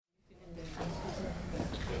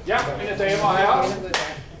Ja, mine damer og herrer,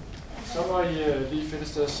 så må I lige finde et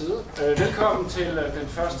sted at sidde. Velkommen til den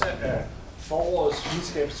første af forårets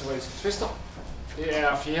videnskabsteoretiske tvister. Det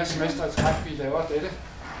er 4. semester i træk, vi laver dette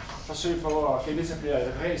forsøg på at genetablere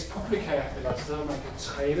europæisk publika, eller et sted, hvor man kan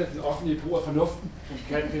træne den offentlige brug af fornuften, som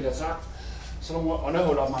kan ville have sagt. Så nogle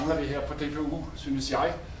åndehuller mangler vi her på DPU, synes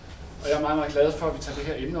jeg. Og jeg er meget, meget glad for, at vi tager det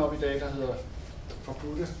her emne op i dag, der hedder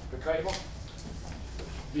forbudte begreber.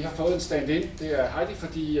 Vi har fået en stand-in, det er Heidi,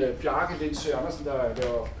 fordi Bjarke Lindsø Andersen, der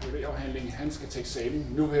laver PhD-afhandling, han skal til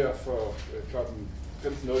eksamen nu her for kl.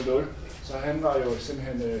 15.00. Så han var jo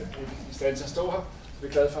simpelthen ikke i stand til at stå her. Så vi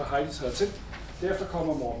er glade for, at Heidi træder til. Derefter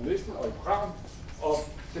kommer Morten Nielsen og i programmet, og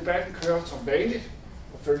debatten kører som vanligt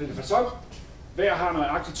og følger det fasong. Hver har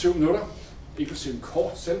nøjagtigt 20 minutter, inklusive en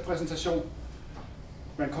kort selvpræsentation.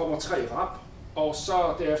 Man kommer 3 rap, og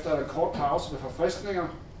så derefter er der en kort pause med forfriskninger,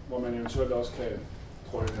 hvor man eventuelt også kan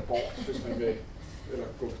trykke det bort, hvis man vil, eller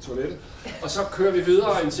gå på toilettet. Og så kører vi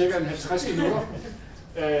videre en cirka 50 minutter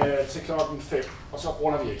til klokken 5, og så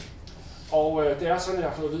runder vi ikke. Og det er sådan, at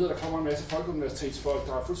jeg har fået at vide, at der kommer en masse folkeuniversitetsfolk,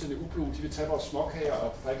 der er fuldstændig ublu. De vil tage vores småkager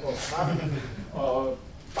og drikke vores kaffe og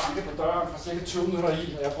banke på døren for cirka 20 minutter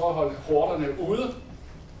i, og jeg prøver at holde horderne ude.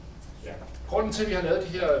 Ja. Grunden til, at vi har lavet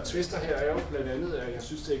de her twister her, er jo blandt andet, at jeg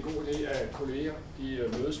synes, det er en god idé, at kolleger de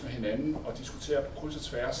mødes med hinanden og diskuterer på kryds og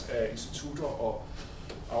tværs af institutter og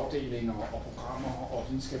afdelinger og programmer og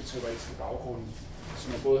videnskabsteoretiske baggrunde, så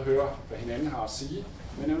man både hører, hvad hinanden har at sige,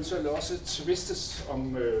 men eventuelt også twistes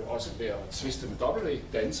om, også lære at twiste med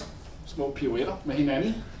danser, små pirouetter med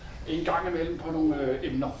hinanden, en gang imellem på nogle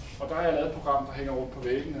emner. Og der har jeg lavet et program, der hænger rundt på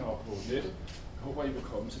væggene og på nettet. Jeg håber, I vil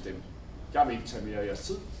komme til dem. Jeg vil ikke tage mere af jeres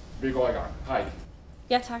tid. Vi går i gang. Hej.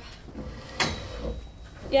 Ja, tak.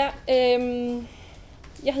 Ja,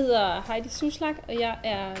 jeg hedder Heidi Suslak, og jeg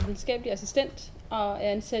er videnskabelig assistent og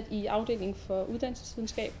er ansat i afdelingen for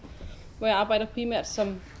uddannelsesvidenskab, hvor jeg arbejder primært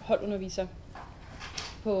som holdunderviser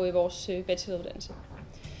på vores bacheloruddannelse.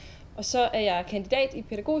 Og så er jeg kandidat i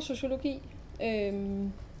pædagogisk sociologi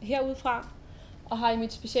herudefra, og har i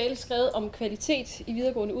mit speciale skrevet om kvalitet i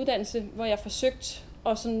videregående uddannelse, hvor jeg har forsøgt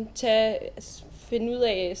at sådan finde ud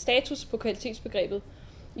af status på kvalitetsbegrebet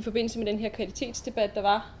i forbindelse med den her kvalitetsdebat, der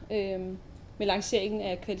var med lanceringen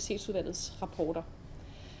af kvalitetsudvalgets rapporter.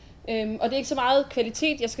 Og det er ikke så meget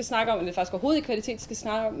kvalitet, jeg skal snakke om, eller faktisk overhovedet ikke kvalitet, jeg skal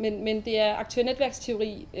snakke om, men det er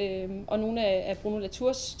aktør-netværksteori og nogle af Bruno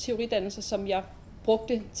Latours teoridannelser, som jeg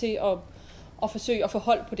brugte til at forsøge at få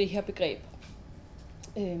hold på det her begreb.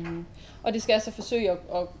 Og det skal altså forsøge at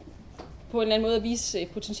på en eller anden måde at vise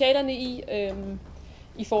potentialerne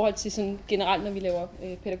i forhold til sådan generelt, når vi laver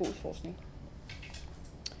pædagogisk forskning.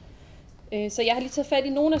 Så jeg har lige taget fat i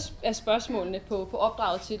nogle af spørgsmålene på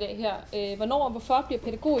opdraget til i dag her. Hvornår og hvorfor bliver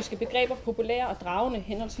pædagogiske begreber populære og dragende,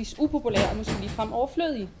 henholdsvis upopulære og måske ligefrem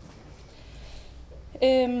overflødige?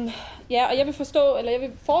 Ja, og jeg vil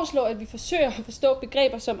foreslå, at vi forsøger at forstå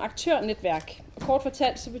begreber som aktørnetværk. Og kort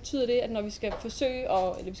fortalt, så betyder det, at når vi skal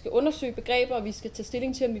vi skal undersøge begreber, og vi skal tage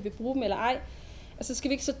stilling til, om vi vil bruge dem eller ej, så skal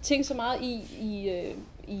vi ikke så tænke så meget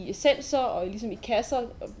i essenser og ligesom i kasser,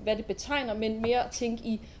 hvad det betegner, men mere tænke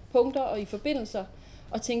i punkter og i forbindelser,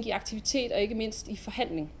 og tænke i aktivitet og ikke mindst i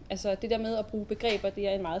forhandling. Altså det der med at bruge begreber, det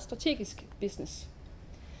er en meget strategisk business.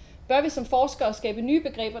 Bør vi som forskere skabe nye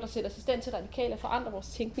begreber, der sætter os i stand til radikalt at forandre vores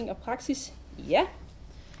tænkning og praksis? Ja,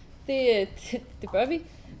 det bør vi.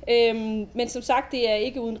 Men som sagt, det er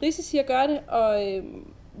ikke uden risici at gøre det, og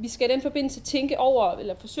vi skal i den forbindelse tænke over,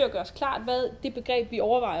 eller forsøge at gøre os klart, hvad det begreb, vi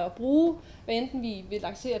overvejer at bruge, hvad enten vi vil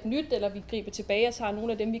lancere et nyt, eller vi griber tilbage og tager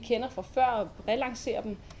nogle af dem, vi kender fra før, og relancerer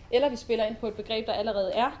dem, eller vi spiller ind på et begreb, der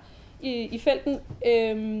allerede er i felten.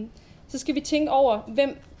 Så skal vi tænke over,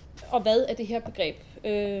 hvem og hvad er det her begreb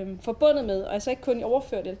forbundet med, og altså ikke kun i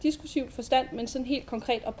overført eller diskursivt forstand, men sådan helt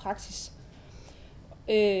konkret og praksis.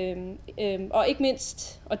 Og ikke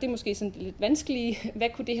mindst, og det er måske sådan lidt vanskeligt, hvad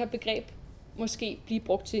kunne det her begreb måske blive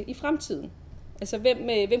brugt til i fremtiden? Altså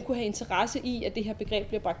hvem kunne have interesse i, at det her begreb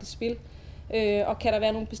bliver bragt i spil? Og kan der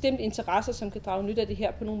være nogle bestemte interesser, som kan drage nytte af det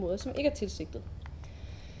her på nogle måder, som ikke er tilsigtet?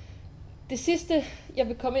 Det sidste, jeg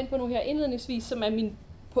vil komme ind på nu her indledningsvis, som er min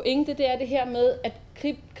pointe, det er det her med, at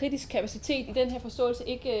kritisk kapacitet i den her forståelse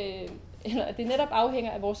at det netop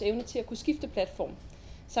afhænger af vores evne til at kunne skifte platform,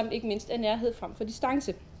 samt ikke mindst af nærhed frem for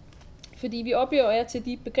distance. Fordi vi oplever at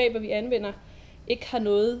de begreber, vi anvender, ikke har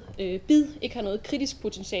noget ikke har noget kritisk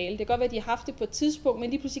potentiale. Det kan godt være, at de har haft det på et tidspunkt, men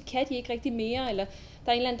lige pludselig kan de ikke rigtig mere, eller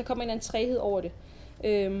der kommer en eller anden træghed over det.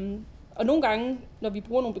 Og nogle gange, når vi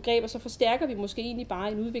bruger nogle begreber, så forstærker vi måske egentlig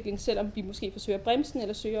bare en udvikling, selvom vi måske forsøger at bremse den,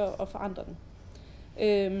 eller søger at forandre den.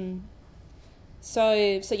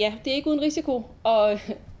 Så ja, det er ikke uden risiko at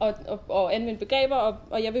anvende begreber,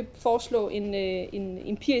 og jeg vil foreslå en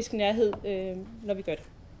empirisk nærhed, når vi gør det.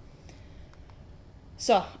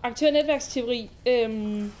 Så aktør- og netværksteori,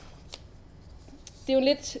 det er jo en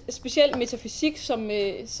lidt speciel metafysik, som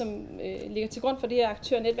ligger til grund for det her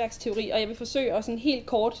aktør- og netværksteori, og jeg vil forsøge at sådan helt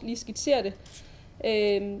kort lige skitsere det.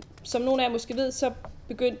 Som nogle af jer måske ved, så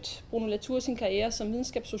begyndte Bruno Latour sin karriere som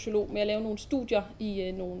videnskabssociolog med at lave nogle studier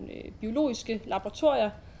i nogle biologiske laboratorier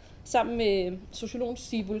sammen med sociologen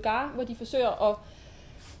Steve Bulgar, hvor de forsøger at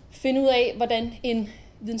finde ud af, hvordan en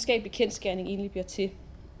videnskabelig kendsgerning egentlig bliver til.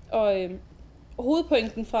 Og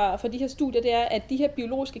hovedpointen fra de her studier, det er, at de her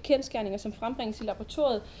biologiske kendsgerninger, som frembringes i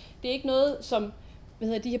laboratoriet, det er ikke noget, som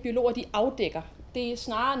de her biologer de afdækker. Det er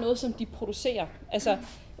snarere noget, som de producerer. Altså,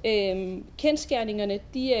 kendsgerningerne,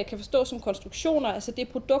 de kan forstås som konstruktioner, altså det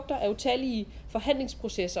er produkter af utallige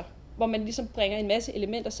forhandlingsprocesser, hvor man ligesom bringer en masse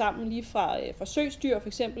elementer sammen, lige fra forsøgsdyr, for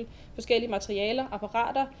eksempel forskellige materialer,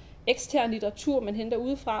 apparater, ekstern litteratur, man henter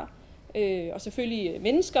udefra, og selvfølgelig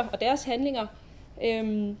mennesker og deres handlinger.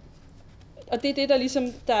 Og det er det, der ligesom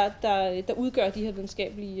der udgør de her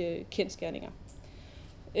videnskabelige kendsgerninger.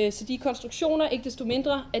 Så de konstruktioner, ikke desto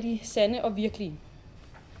mindre, er de sande og virkelige.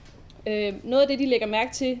 Noget af det, de lægger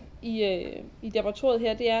mærke til i laboratoriet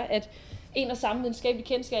her, det er, at en og samme videnskabelig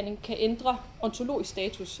kendsgerning kan ændre ontologisk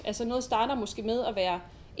status. Altså noget starter måske med at være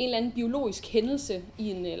en eller anden biologisk hændelse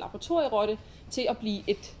i en laboratorierotte, til at blive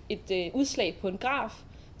et udslag på en graf,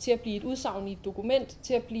 til at blive et udsagn i et dokument,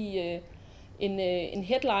 til at blive en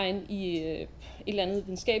headline i et eller andet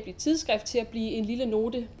videnskabeligt tidsskrift, til at blive en lille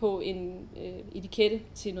note på en etikette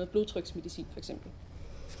til noget blodtryksmedicin for eksempel.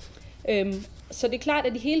 Så det er klart,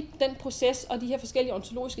 at i hele den proces og de her forskellige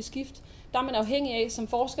ontologiske skift, der er man afhængig af som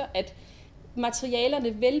forsker, at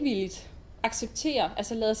materialerne velvilligt accepterer,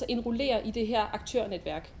 altså lader sig indrullere i det her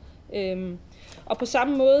aktørnetværk. Og på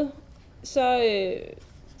samme måde,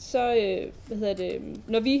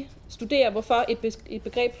 når vi studerer, hvorfor et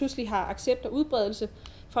begreb pludselig har accept og udbredelse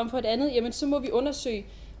frem for et andet, jamen så må vi undersøge,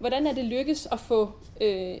 hvordan er det lykkes at få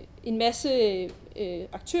en masse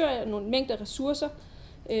aktører, nogle mængder ressourcer,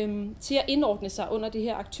 til at indordne sig under det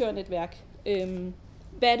her aktørnetværk.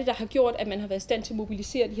 Hvad er det, der har gjort, at man har været i stand til at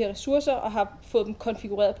mobilisere de her ressourcer og har fået dem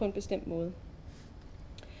konfigureret på en bestemt måde?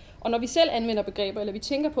 Og når vi selv anvender begreber, eller vi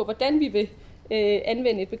tænker på, hvordan vi vil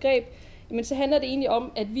anvende et begreb, jamen så handler det egentlig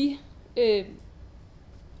om, at vi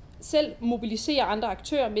selv mobiliserer andre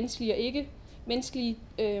aktører, menneskelige og ikke menneskelige,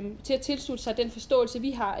 til at tilslutte sig den forståelse,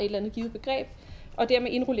 vi har af et eller andet givet begreb, og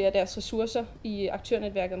dermed indrullere deres ressourcer i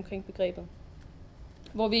aktørnetværket omkring begrebet.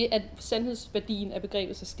 Hvorved at sandhedsværdien af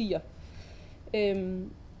begrebet så stiger.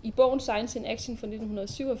 I bogen Science in Action fra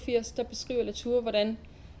 1987, der beskriver Latour, hvordan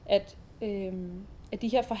at de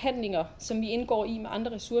her forhandlinger, som vi indgår i med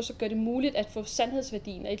andre ressourcer, gør det muligt at få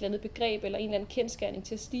sandhedsværdien af et eller andet begreb eller en eller anden kendsgerning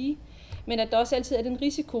til at stige, men at der også altid er den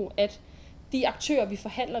risiko, at de aktører, vi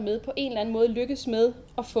forhandler med, på en eller anden måde lykkes med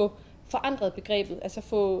at få forandret begrebet, altså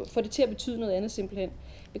få det til at betyde noget andet simpelthen.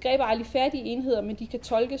 Begreber er aldrig færdige enheder, men de kan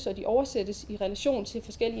tolkes og de oversættes i relation til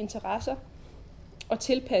forskellige interesser og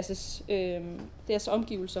tilpasses deres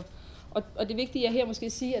omgivelser. Og det vigtige er her måske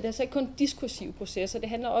at sige, at det er så ikke kun diskursive processer, det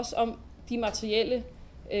handler også om de materielle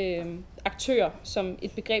aktører, som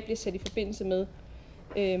et begreb bliver sat i forbindelse med.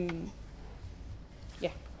 Ja.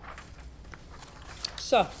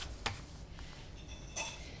 Så.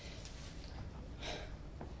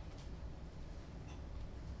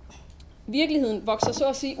 Virkeligheden vokser så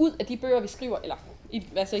at sige ud af de bøger, vi skriver, eller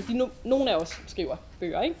nogle af os skriver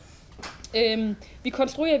bøger, ikke? Vi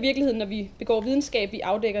konstruerer virkeligheden, når vi begår videnskab, vi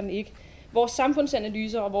afdækker den ikke. Vores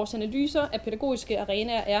samfundsanalyser og vores analyser af pædagogiske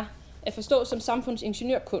arenaer er at forstå som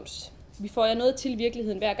samfundsingeniørkunst. Vi får noget til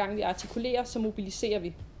virkeligheden, hver gang vi artikulerer, så mobiliserer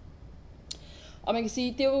vi. Og man kan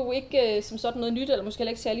sige, det er jo ikke som sådan noget nyt, eller måske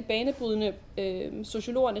heller ikke særlig banebrydende.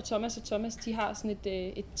 Sociologerne Thomas og Thomas, de har sådan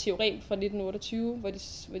et teorem fra 1928,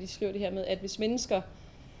 hvor de skriver det her med, at hvis mennesker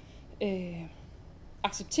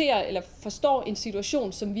accepterer eller forstår en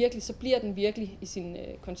situation som virkelig, så bliver den virkelig i sine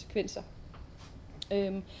konsekvenser.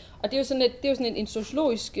 Og det er jo sådan en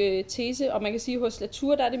sociologisk tese, og man kan sige, at hos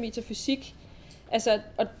Latour, der er det metafysik. Altså,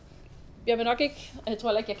 og jeg vil nok ikke, jeg tror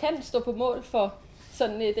heller ikke, jeg kan stå på mål for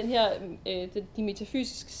sådan den her, de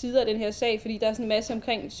metafysiske sider af den her sag, fordi der er sådan en masse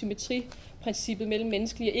omkring symmetriprincippet mellem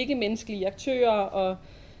menneskelige og ikke-menneskelige aktører, og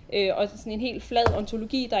sådan en helt flad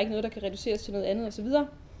ontologi, der er ikke noget, der kan reduceres til noget andet osv.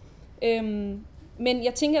 Men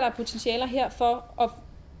jeg tænker, der er potentialer her for at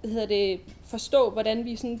forstå, hvordan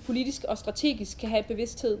vi sådan politisk og strategisk kan have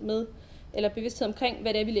bevidsthed med, eller bevidsthed omkring,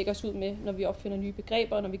 hvad det er, vi lægger os ud med, når vi opfinder nye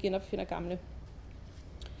begreber, og når vi genopfinder gamle.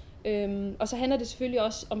 Og så handler det selvfølgelig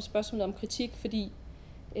også om spørgsmålet om kritik, fordi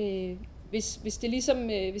hvis det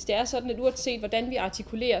er sådan, at uanset hvordan vi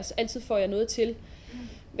artikulerer, så altid får jeg noget til,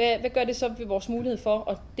 hvad gør det så ved vores mulighed for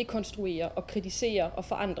at dekonstruere og kritisere og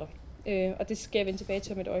forandre? Og det skal jeg vende tilbage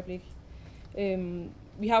til om et øjeblik.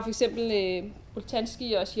 Vi har for eksempel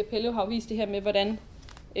Boltanski og Schiapello har vist det her med, hvordan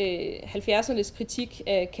 70'ernes kritik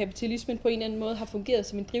af kapitalismen på en eller anden måde har fungeret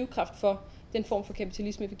som en drivkraft for den form for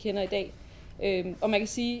kapitalisme, vi kender i dag. Og man kan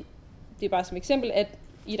sige, det er bare som eksempel, at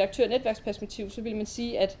i et aktør-netværksperspektiv, så vil man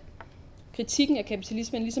sige, at kritikken af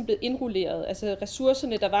kapitalismen er ligesom blevet indrulleret. Altså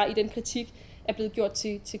ressourcerne, der var i den kritik, er blevet gjort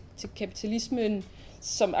til kapitalismen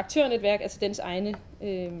som aktørnetværk, altså dens egne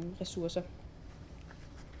ressourcer.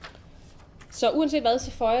 Så uanset hvad,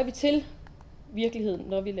 så føjer vi til virkeligheden,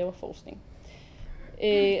 når vi laver forskning.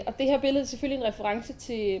 Og det her billede er selvfølgelig en reference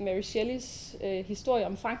til Mary Shelleys historie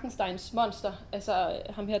om Frankensteins monster. Altså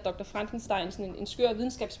ham her, Dr. Frankenstein, sådan en skør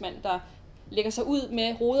videnskabsmand, der lægger sig ud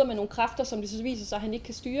med roder med nogle kræfter, som det så viser sig, at han ikke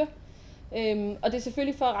kan styre. Og det er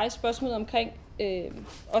selvfølgelig for at rejse spørgsmålet omkring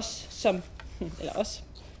os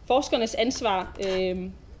forskernes ansvar,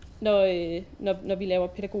 når vi laver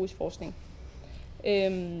pædagogisk forskning.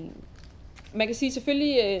 Man kan sige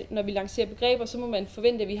selvfølgelig, når vi lancerer begreber, så må man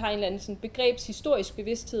forvente, at vi har en eller anden sådan begrebshistorisk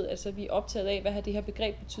bevidsthed, altså vi er optaget af, hvad har det her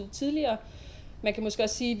begreb betydet tidligere. Man kan måske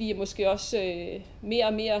også sige, at vi er måske også mere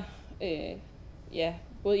og mere,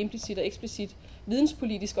 både implicit og eksplicit,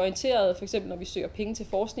 videnspolitisk orienteret, for eksempel når vi søger penge til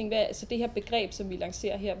forskning. Hvad er altså det her begreb, som vi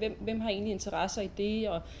lancerer her? Hvem har egentlig interesser i det,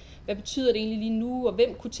 og hvad betyder det egentlig lige nu, og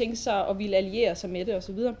hvem kunne tænke sig at ville alliere sig med det,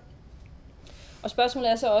 osv. Og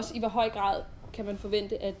spørgsmålet er så også, i hvor høj grad kan man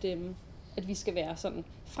forvente, at vi skal være sådan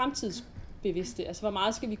fremtidsbevidste. Altså, hvor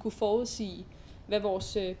meget skal vi kunne forudsige, hvad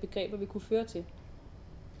vores begreber vil kunne føre til.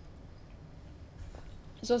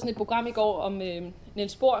 Så sådan et program i går om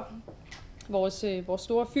Niels Bohr, vores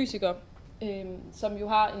store fysiker, som jo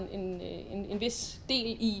har en vis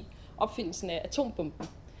del i opfindelsen af atombomben.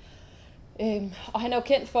 Og han er jo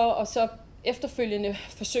kendt for at så efterfølgende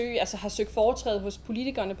forsøge, altså har søgt foretræde hos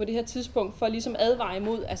politikerne på det her tidspunkt, for at ligesom advare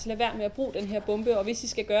imod, altså lad være med at bruge den her bombe, og hvis I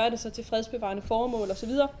skal gøre det, så til fredsbevarende formål osv.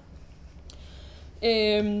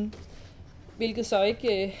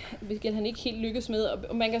 Hvilket han ikke helt lykkes med.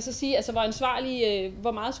 Og man kan så sige, altså hvor ansvarlig,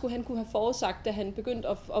 hvor meget skulle han kunne have forudsagt, da han begyndte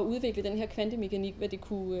at udvikle den her kvantemekanik, hvad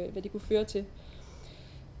det kunne føre til.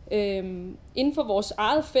 Inden for vores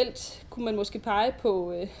eget felt kunne man måske pege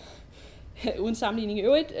på, uden sammenligning i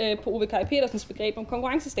øvrigt, på Ove Kaj Petersens begreb om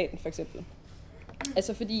konkurrencestaten for eksempel.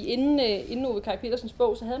 Altså fordi inden Ove Kaj Petersens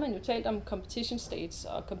bog, så havde man jo talt om competition states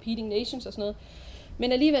og competing nations og sådan noget.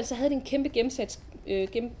 Men alligevel så havde det en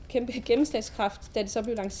kæmpe gennemslagskraft, da det så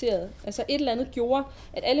blev lanceret. Altså et eller andet gjorde,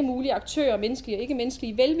 at alle mulige aktører, menneskelige og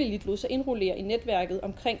ikke-menneskelige, velvilligt lod sig indrullere i netværket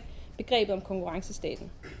omkring begrebet om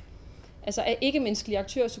konkurrencestaten. Altså af ikke-menneskelige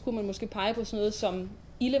aktører, så kunne man måske pege på sådan noget som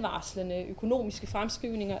ildevarslende økonomiske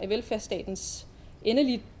fremskrivninger af velfærdsstatens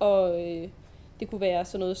endeligt, og det kunne være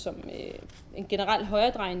sådan noget som en generel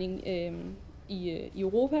højredrejning i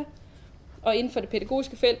Europa, og inden for det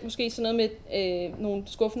pædagogiske felt måske sådan noget med nogle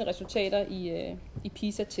skuffende resultater i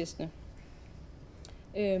PISA-testene.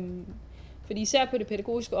 Fordi især på det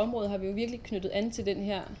pædagogiske område har vi jo virkelig knyttet an til den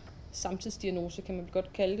her samtidsdiagnose, kan man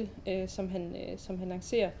godt kalde det, som han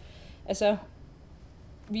lancerer. Altså,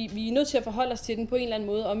 vi er nødt til at forholde os til den på en eller anden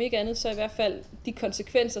måde, om ikke andet så i hvert fald de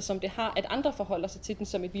konsekvenser, som det har, at andre forholder sig til den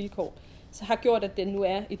som et vilkår, så har gjort, at den nu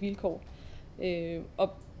er et vilkår. Og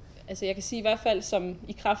altså jeg kan sige i hvert fald, som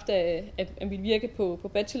i kraft af mit virke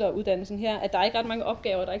på bacheloruddannelsen her, at der er ikke ret mange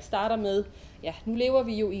opgaver, der ikke starter med, ja, nu lever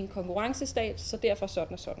vi jo i en konkurrencestat, så derfor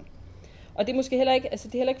sådan og sådan. Og det er måske heller ikke, altså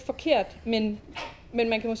det er heller ikke forkert, men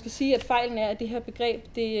man kan måske sige, at fejlen er, at det her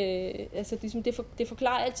begreb, det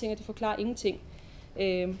forklarer alting, og det forklarer ingenting.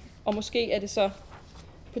 Og måske er det så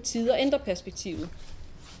på tide at ændre perspektivet.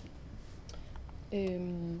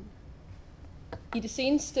 I det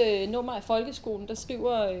seneste nummer af Folkeskolen, der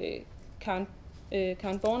skriver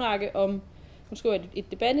Karen Bornakke om, hun skriver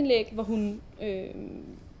et debatindlæg, hvor hun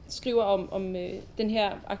skriver om den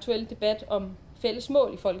her aktuelle debat om fælles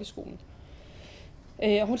mål i folkeskolen.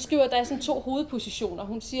 Og hun skriver, at der er sådan 2 hovedpositioner.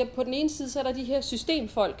 Hun siger, at på den ene side, så er der de her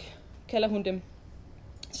systemfolk, kalder hun dem,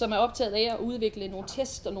 som er optaget af at udvikle nogle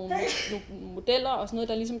test og nogle modeller og sådan noget,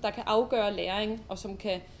 der ligesom der kan afgøre læring, og som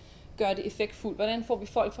kan gøre det effektfuldt. Hvordan får vi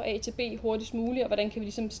folk fra A til B hurtigst muligt, og hvordan kan vi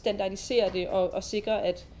ligesom standardisere det og sikre,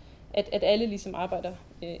 at alle ligesom arbejder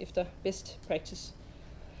efter best practice.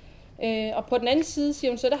 Og på den anden side,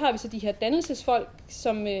 siger hun så, der har vi så de her dannelsesfolk,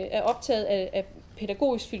 som er optaget af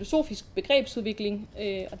pædagogisk-filosofisk begrebsudvikling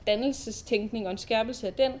og dannelsestænkning og en skærpelse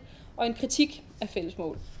af den, og en kritik af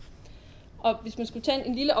fællesmål. Og hvis man skulle tage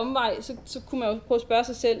en lille omvej, så kunne man jo prøve at spørge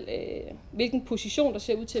sig selv, hvilken position der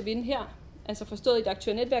ser ud til at vinde her. Altså forstået i det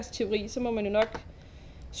aktuelle netværksteori, så må man jo nok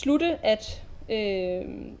slutte,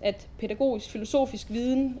 at pædagogisk, filosofisk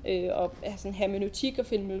viden og sådan hermeneutik og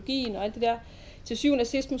fenomenologien og alt det der, til syvende og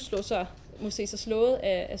sidst må se sig slået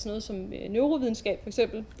af sådan noget som neurovidenskab for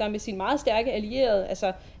eksempel, der med sine meget stærke allierede,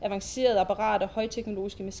 altså avancerede apparater,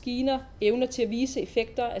 højteknologiske maskiner, evner til at vise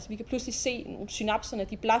effekter. Altså vi kan pludselig se nogle synapserne,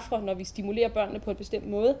 de blafrer, når vi stimulerer børnene på en bestemt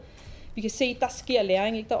måde. Vi kan se, at der sker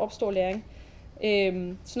læring, ikke? Der opstår læring.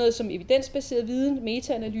 Sådan noget som evidensbaseret viden,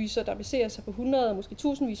 metaanalyser, der baserer sig på 100, måske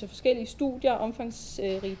tusindvis af forskellige studier,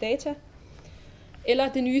 omfangsrige data. Eller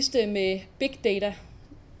det nyeste med big data,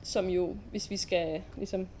 som jo, hvis vi skal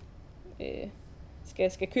ligesom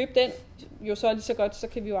skal købe den, jo så lige så godt, så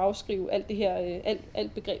kan vi jo afskrive alt det her,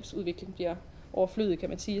 alt begrebsudvikling bliver overflødig, kan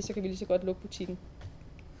man sige, så kan vi lige så godt lukke butikken.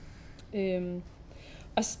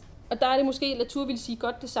 Og der er det måske, Latour vil sige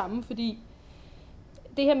godt det samme, fordi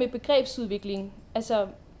det her med begrebsudvikling, altså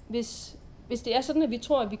hvis det er sådan, at vi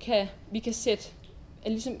tror, at vi kan sætte,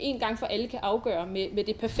 at ligesom en gang for alle kan afgøre med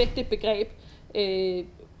det perfekte begreb,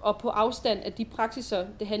 og på afstand af de praksiser,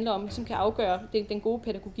 det handler om, ligesom kan afgøre den gode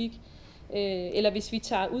pædagogik. Eller hvis vi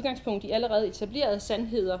tager udgangspunkt i allerede etablerede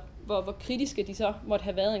sandheder, hvor kritiske de så måtte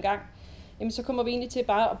have været engang, jamen så kommer vi egentlig til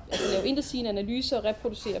bare at lave indersigende analyser og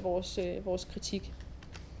reproducere vores kritik.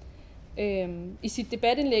 I sit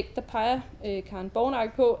debatindlæg, der peger Karen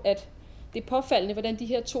Bornack på, at det er påfaldende, hvordan de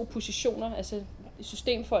her to positioner, altså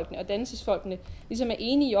systemfolkene og dannelsesfolkene, ligesom er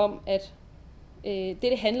enige om, at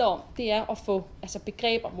det handler om, det er at få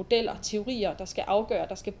begreber, modeller, teorier, der skal afgøre,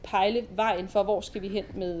 der skal pejle vejen for, hvor skal vi hen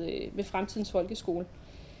med fremtidens folkeskole.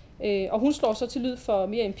 Og hun slår så til lyd for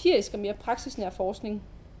mere empirisk og mere praksisnær forskning.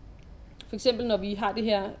 For eksempel når vi har det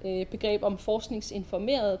her begreb om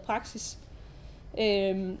forskningsinformeret praksis,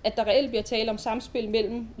 at der reelt bliver tale om samspil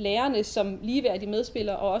mellem lærerne som ligeværdige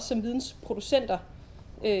medspillere og også som vidensproducenter,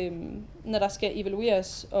 når der skal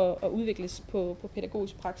evalueres og udvikles på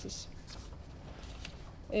pædagogisk praksis.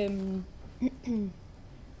 3 minutter,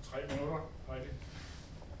 Heidi.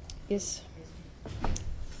 Yes.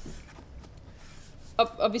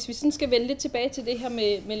 Og hvis vi sådan skal vende lidt tilbage til det her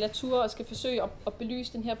med Latour og skal forsøge at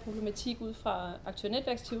belyse den her problematik ud fra aktuel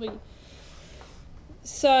netværksteori,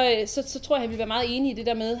 så tror jeg, at vi vil være meget enige i det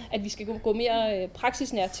der med, at vi skal gå mere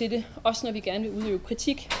praksisnært til det, også når vi gerne vil udøve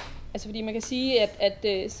kritik. Altså fordi man kan sige, at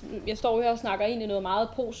jeg står her og snakker egentlig noget meget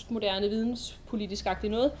postmoderne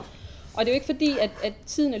videnspolitisk-agtigt noget, og det er jo ikke fordi, at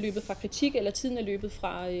tiden er løbet fra kritik, eller tiden er løbet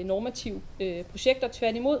fra normative projekter,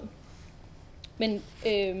 tværtimod. Men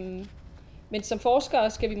som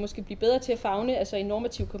forskere skal vi måske blive bedre til at favne altså en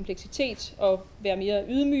normativ kompleksitet, og være mere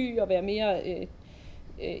ydmyge, og være mere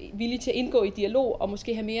villige til at indgå i dialog, og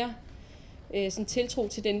måske have mere sådan tiltro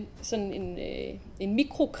til en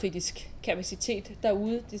mikrokritisk kapacitet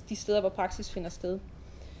derude, de steder, hvor praksis finder sted.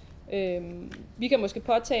 Vi kan måske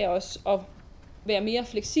påtage os at være mere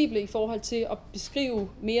fleksible i forhold til at beskrive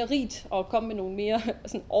mere rigt og komme med nogle mere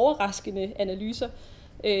sådan overraskende analyser,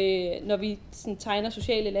 når vi sådan tegner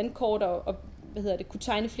sociale landkort og kunne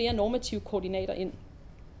tegne flere normative koordinater ind.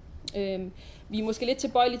 Vi er måske lidt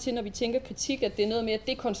tilbøjelige til, når vi tænker kritik, at det er noget med at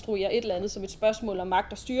dekonstruere et eller andet som et spørgsmål om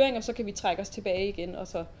magt og styring, og så kan vi trække os tilbage igen,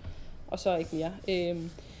 og så ikke mere.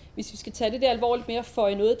 Hvis vi skal tage det der alvorligt mere og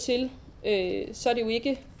føje noget til, så er det jo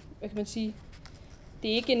ikke, hvad kan man sige,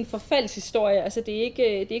 det er ikke en forfaldshistorie, altså det er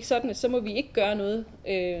ikke sådan, at så må vi ikke gøre noget.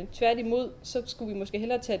 Tværtimod, så skulle vi måske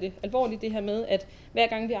hellere tage det alvorligt, det her med, at hver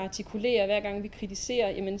gang vi artikulerer, hver gang vi kritiserer,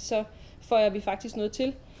 jamen så føjer vi faktisk noget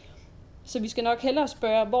til. Så vi skal nok hellere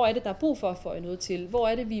spørge, hvor er det, der er brug for at føje noget til? Hvor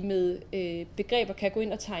er det, vi med begreber kan gå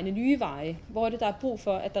ind og tegne nye veje? Hvor er det, der er brug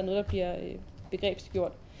for, at der er noget, der bliver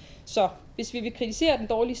begrebsgjort? Så hvis vi vil kritisere den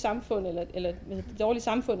dårlige samfund, eller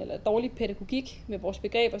dårlig pædagogik med vores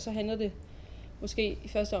begreber, så handler det måske i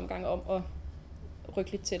første omgang om at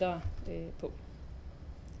rykke lidt tættere på.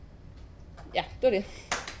 Ja, det var det.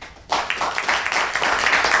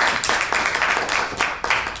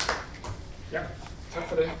 Ja, tak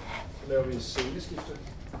for det. Så laver vi sceneskifte.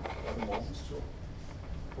 Og det er Mortens tur.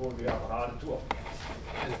 Hvor vi apparatet dur.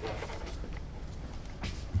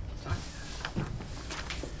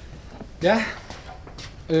 Ja.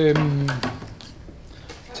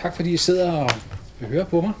 Tak fordi I sidder og vil høre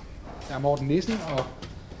på mig. Jeg er Morten Nissen og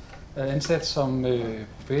er ansat som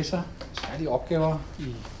professor i særlige opgaver i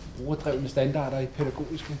brugerdrevne standarder i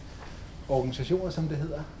pædagogiske organisationer, som det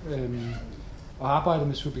hedder. Og arbejdet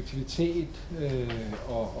med subjektivitet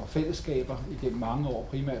og fællesskaber igennem mange år,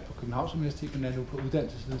 primært på Københavns Universitet, men er nu på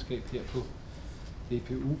uddannelsesvidenskab her på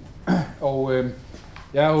DPU. Og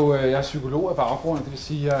Jeg er psykolog af baggrund, det vil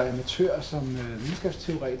sige, at jeg er amatør som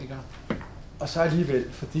videnskabsteoretiker. Og så alligevel,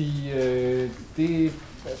 fordi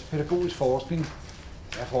altså pædagogisk forskning,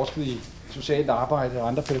 jeg har forsket i socialt arbejde og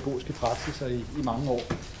andre pædagogiske praksiser i mange år.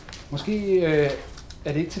 Måske er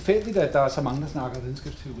det ikke tilfældigt, at der er så mange, der snakker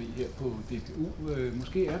videnskabsteori her på DTU.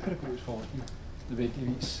 Måske er pædagogisk forskning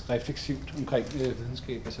nødvendigvis refleksivt omkring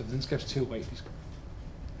videnskab, altså videnskabsteoretisk.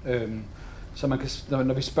 Så man kan,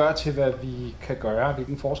 når vi spørger til, hvad vi kan gøre,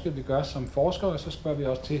 hvilken forskel vi gør som forskere, så spørger vi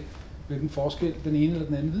også til, hvilken forskel den ene eller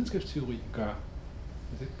den anden videnskabsteori gør.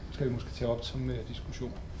 Det skal vi måske tage op som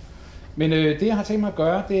diskussion. Men det, jeg har tænkt mig at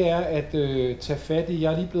gøre, det er at tage fat i,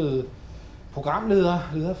 jeg er lige blevet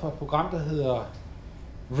leder for et program, der hedder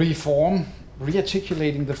Reform,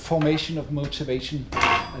 Rearticulating the Formation of Motivation,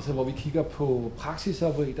 altså hvor vi kigger på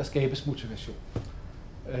praksiser, hvor der skabes motivation.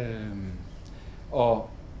 Og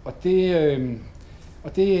det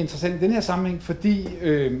er interessant i den her sammenhæng, fordi,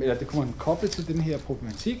 eller det kommer en koble til den her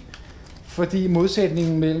problematik, fordi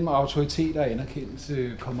modsætningen mellem autoritet og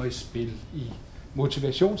anerkendelse kommer i spil i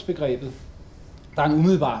motivationsbegrebet. Der er en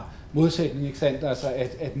umiddelbar modsætning, ikke sandt? Altså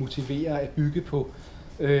at motivere, at bygge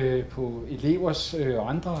på elevers og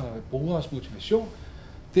andre brugeres motivation.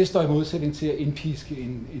 Det står i modsætning til at indpiske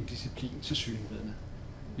en disciplin til synligheden.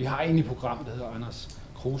 Vi har en i programmet, der hedder Anders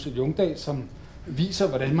Kruse Jungdahl, som viser,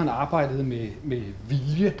 hvordan man arbejdede med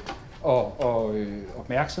vilje og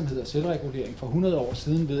opmærksomhed og selvregulering for 100 år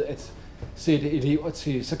siden ved at sætte elever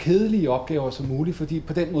til så kedelige opgaver som muligt, fordi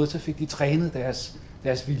på den måde så fik de trænet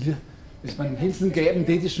deres vilje. Hvis man hele tiden gav dem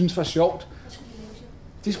det, de syntes var sjovt,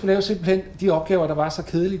 de skulle lave simpelthen de opgaver, der var så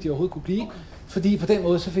kedelige, de overhovedet kunne blive, fordi på den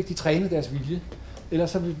måde så fik de trænet deres vilje. Ellers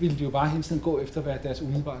så ville de jo bare hele tiden gå efter, hvad deres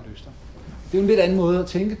umiddelbare lyster. Det er jo en lidt anden måde at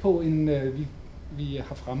tænke på, end vi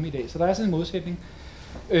har fremme i dag. Så der er sådan en modsætning.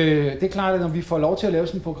 Det er klart, at når vi får lov til at lave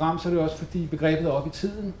sådan et program, så er det også fordi begrebet er oppe i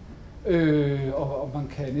tiden. Og man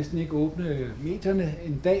kan næsten ikke åbne medierne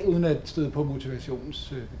en dag, uden at støde på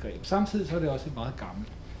motivationsbegreb. Samtidig så er det også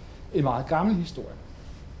en meget gammel historie.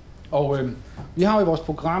 Og vi har jo i vores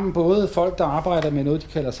program både folk, der arbejder med noget, de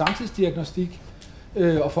kalder samtidsdiagnostik,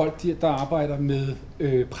 og folk, der arbejder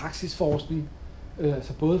med praksisforskning.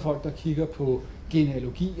 Altså både folk, der kigger på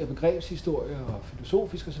genealogi og begrebshistorie og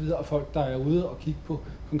filosofisk osv., og folk, der er ude og kigge på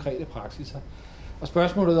konkrete praksiser. Og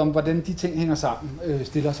spørgsmålet om, hvordan de ting hænger sammen,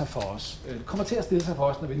 stiller sig for os. Det kommer til at stille sig for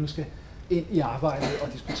os, når vi nu skal ind i arbejdet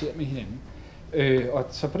og diskutere med hinanden. Og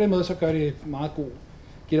så på den måde så giver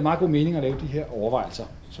det meget god mening at lave de her overvejelser,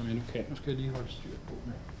 som jeg nu kan. Nu skal jeg lige holde styr på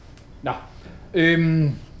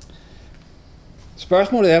det.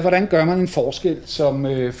 Spørgsmålet er, hvordan gør man en forskel som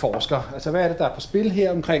forsker? Altså hvad er det, der er på spil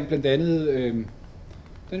her omkring blandt andet...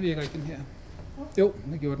 den virker ikke, den her. Jo,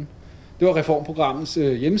 det gjorde den. Det var reformprogrammets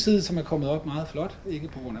hjemmeside, som er kommet op meget flot. Ikke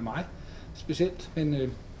på grund af mig specielt, men det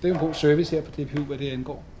er jo en god service her på DPU, hvad det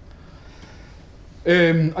angår.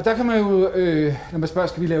 Og der kan man jo, når man spørger,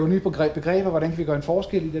 skal vi lave nye begreber, hvordan kan vi gøre en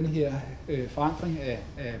forskel i den her forandring af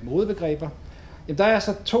modebegreber? Jamen, der er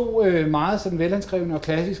altså to meget sådan velanskrevne og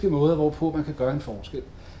klassiske måder, hvorpå man kan gøre en forskel.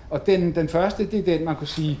 Og den første, det er den, man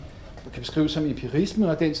kan beskrive som empirisme,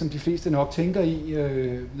 og den, som de fleste nok tænker i,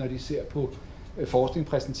 når de ser på forskning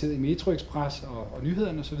præsenteret i Metro Express og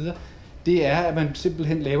nyhederne osv., det er, at man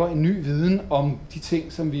simpelthen laver en ny viden om de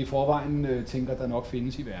ting, som vi i forvejen tænker, der nok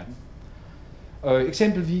findes i verden. Og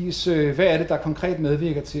eksempelvis, hvad er det, der konkret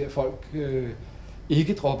medvirker til, at folk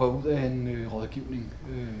ikke dropper ud af en rådgivning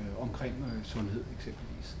omkring sundhed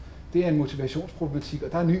eksempelvis. Det er en motivationsproblematik,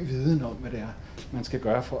 og der er ny viden om, hvad det er, man skal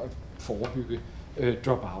gøre for at forebygge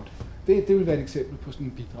drop-out. Det vil være et eksempel på sådan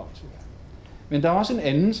en bidrag til det. Men der er også en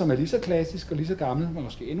anden, som er lige så klassisk og lige så gammel, men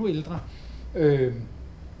måske endnu ældre,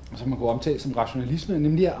 som man kan omtale som rationalisme,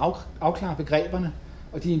 nemlig at afklare begreberne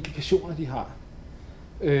og de implikationer, de har.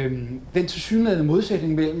 Den tilsyneladende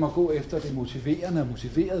modsætning mellem at gå efter det motiverende og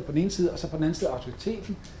motiveret på den ene side, og så på den anden side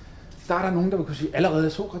autoriteten, der er der nogen, der vil kunne sige, allerede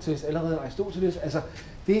Sokrates, allerede Aristoteles, altså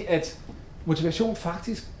det, at motivation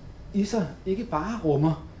faktisk i sig ikke bare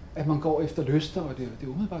rummer, at man går efter lyster, og det er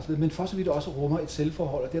umiddelbart, men for så vidt også rummer et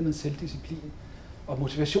selvforhold, og dermed en selvdisciplin. Og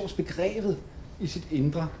motivationsbegrebet i sit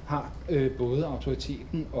indre har både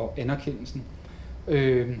autoriteten og anerkendelsen.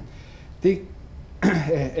 Det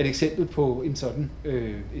er et eksempel på en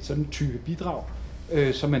sådan type bidrag,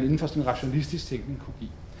 som man inden for sådan en rationalistisk tænkning kunne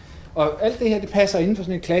give. Og alt det her, det passer inden for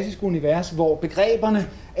sådan et klassisk univers, hvor begreberne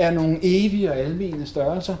er nogle evige og almene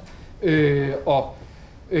størrelser, og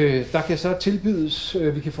der kan så tilbydes,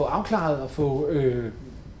 vi kan få afklaret og få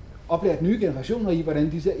oplært nye generationer i, hvordan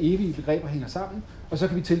disse evige begreber hænger sammen, og så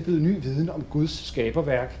kan vi tilbyde ny viden om Guds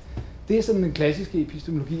skaberværk. Det er sådan en klassisk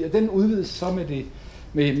epistemologi, og den udvides så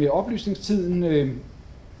med oplysningstiden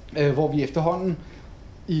hvor vi efterhånden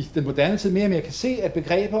i den moderne tid mere og mere kan se, at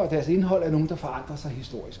begreber og deres indhold er nogen, der forandrer sig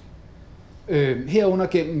historisk. Herunder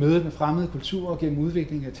gennem mødet med fremmede kulturer, gennem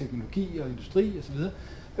udvikling af teknologi og industri osv.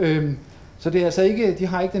 Så det er altså ikke, de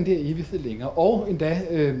har ikke den der evighed længere. Og endda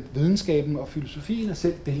videnskaben og filosofien er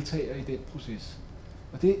selv deltager i den proces.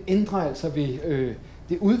 Og det ændrer altså ved,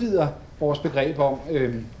 det udvider vores begreb om,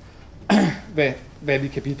 hvad vi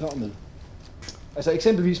kan bidrage med. Altså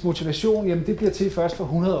eksempelvis motivation, jamen det bliver til først for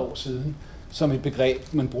 100 år siden, som et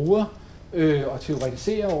begreb, man bruger og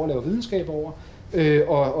teoretiserer over, laver videnskab over,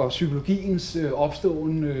 og psykologiens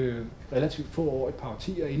opståen relativt få år, et par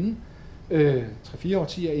årtier inden, 3-4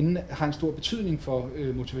 årtier inden, har en stor betydning for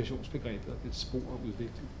motivationsbegrebet og dets spor og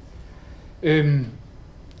udvikling.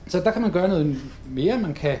 Så der kan man gøre noget mere.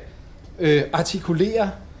 Man kan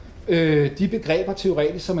artikulere de begreber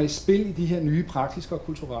teoretisk, som er i spil i de her nye praktiske og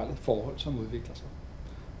kulturelle forhold, som udvikler sig.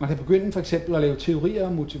 Man kan begynde for eksempel at lave teorier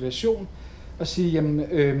om motivation og sige, jamen,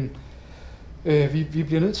 vi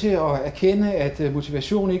bliver nødt til at erkende, at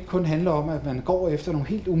motivation ikke kun handler om, at man går efter nogle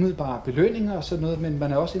helt umiddelbare belønninger og sådan noget, men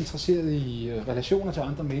man er også interesseret i relationer til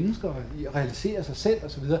andre mennesker og i at realisere sig selv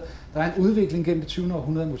osv. Der er en udvikling gennem det 20.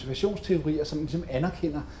 århundrede af motivationsteorier, som ligesom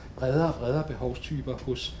anerkender bredere og bredere behovstyper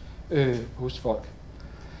hos folk.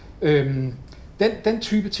 Den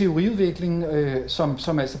type teoriudvikling,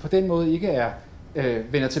 som altså på den måde ikke er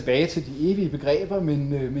vender tilbage til de evige begreber,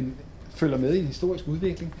 men følger med i en historisk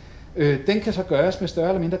udvikling, den kan så gøres med større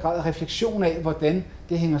eller mindre grad af refleksion af, hvordan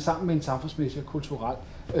det hænger sammen med en samfundsmæssig og kulturel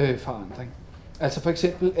forandring. Altså for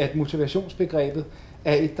eksempel, at motivationsbegrebet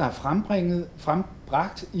er et, der er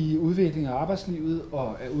frembragt i udvikling af arbejdslivet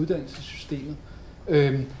og af uddannelsessystemet,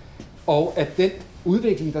 og at den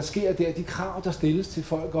udvikling, der sker der, de krav, der stilles til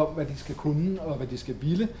folk om, hvad de skal kunne og hvad de skal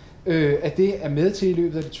ville, at det er med til i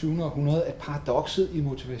løbet af det 20. århundrede, at paradokset i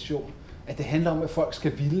motivation, at det handler om, at folk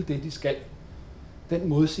skal ville det, de skal. Den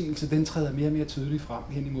modsigelse, den træder mere og mere tydeligt frem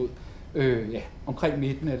hen imod omkring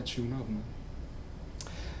midten af det 20. århundrede.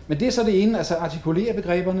 Men det er så det ene, altså artikulere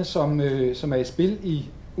begreberne, som er i spil i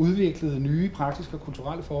udviklede nye praktiske og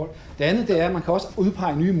kulturelle forhold. Det andet, det er, at man kan også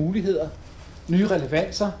udpege nye muligheder, nye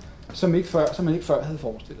relevanser, som man ikke før havde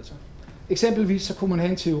forestillet sig. Eksempelvis så kunne man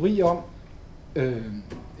have en teori om,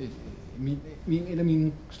 en af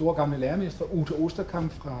mine store gamle lærermestre, Ute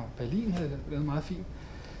Osterkamp fra Berlin, havde lavet meget fint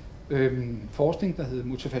forskning, der hed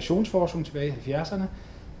motivationsforskning tilbage i 70'erne,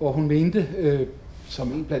 hvor hun mente,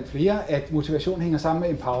 som en blandt flere, at motivation hænger sammen med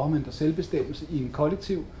empowerment og selvbestemmelse i en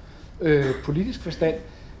kollektiv politisk forstand,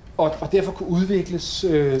 og derfor kunne udvikles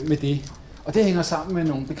med det. Og det hænger sammen med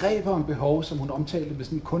nogle begreber om behov, som hun omtalte med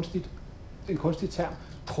sådan en kunstig term,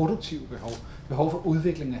 produktiv behov, behov for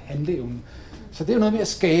udvikling af handleevnen. Så det er jo noget med at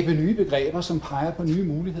skabe nye begreber, som peger på nye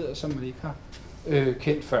muligheder, som man ikke har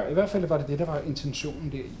kendt før. I hvert fald var det, der var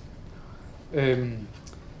intentionen deri.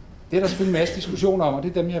 Det er der selvfølgelig en masse diskussioner om, og det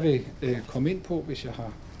er dem, jeg vil komme ind på, hvis jeg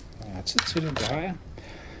har tid til det. Det har jeg.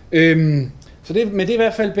 Men det er i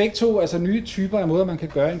hvert fald begge to, altså nye typer af måder, man kan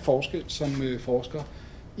gøre en forskel som forsker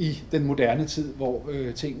i den moderne tid, hvor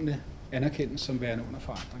tingene anerkendes som værende under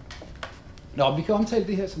forandring. Nå, vi kan omtale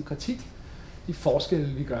det her som kritik, de forskelle,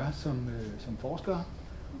 vi gør som forskere.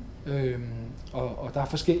 Og der er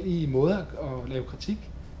forskellige måder at lave kritik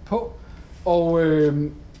på. Og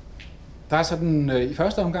der er sådan i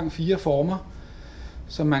første omgang 4 former,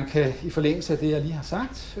 som man kan i forlængelse af det, jeg lige har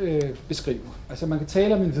sagt, beskrive. Altså man kan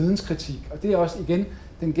tale om en videnskritik, og det er også igen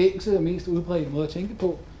den gængse og mest udbredte måde at tænke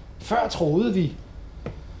på. Før troede vi,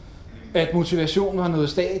 at motivation var noget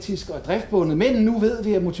statisk og driftbundet, men nu ved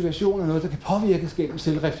vi, at motivation er noget, der kan påvirkes gennem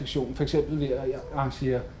selvreflektion, f.eks. ved at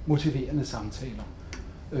arrangere motiverende samtaler.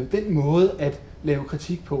 Den måde at lave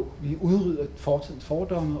kritik på, vi udrydder fortidens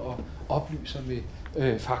fordomme og oplyser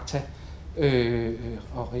med fakta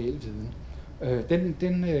og reel viden.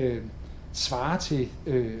 Den svarer til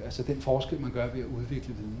altså den forskel, man gør ved at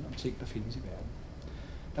udvikle viden om ting, der findes i verden.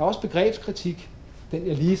 Der er også begrebskritik, den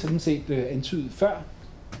jeg lige sådan set antydede før.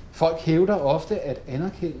 Folk hævder ofte, at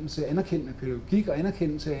anerkendelse af pædagogik og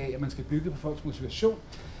anerkendelse af, at man skal bygge på folks motivation,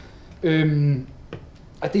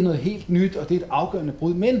 at det er noget helt nyt, og det er et afgørende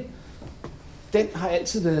brud, men den har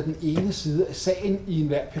altid været den ene side af sagen i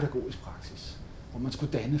enhver pædagogisk praksis, hvor man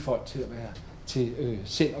skulle danne folk til at være til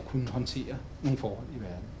selv at kunne håndtere nogle forhold i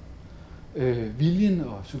verden. Viljen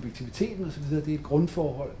og subjektiviteten osv., det er et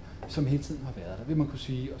grundforhold, som hele tiden har været der, vil man kunne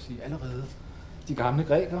sige allerede de gamle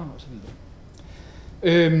grækere osv.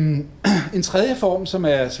 En tredje form, som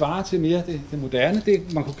er svaret til mere det moderne,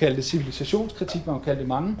 det man kunne kalde det civilisationskritik, man kunne kalde det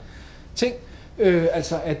mange ting,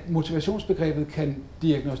 altså at motivationsbegrebet kan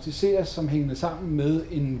diagnostiseres som hængende sammen med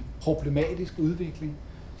en problematisk udvikling,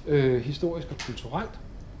 historisk og kulturelt,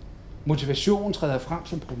 motivation træder frem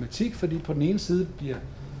som problematik, fordi på den ene side bliver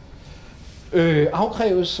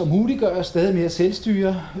afkræves og muliggør stadig mere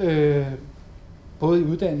selvstyre, både i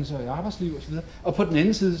uddannelse og i arbejdsliv osv. Og på den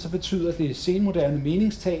anden side, så betyder det senmoderne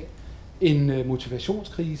meningstab en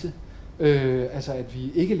motivationskrise, altså at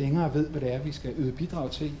vi ikke længere ved, hvad det er, vi skal yde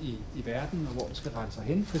bidrag til i verden, og hvor det skal rette sig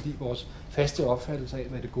hen, fordi vores faste opfattelse af,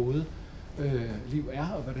 hvad det gode liv er,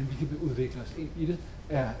 og hvordan vi kan udvikle os ind i det,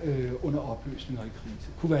 er under opløsning og i krise.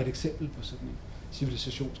 Det kunne være et eksempel på sådan en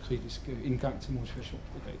civilisationskritisk indgang til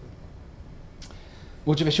motivationsbegrebet.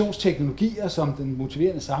 Motivationsteknologier, som den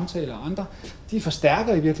motiverende samtale og andre, de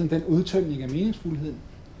forstærker i virkeligheden den udtømning af meningsfuldheden,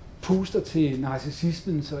 puster til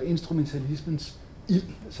narcissismens og instrumentalismens ild,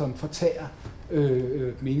 som fortærer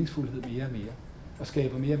meningsfuldhed mere og mere, og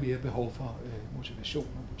skaber mere og mere behov for motivation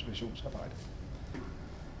og motivationsarbejde.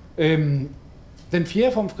 Den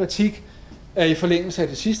fjerde form for kritik er i forlængelse af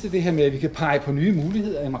det sidste, det her med, at vi kan pege på nye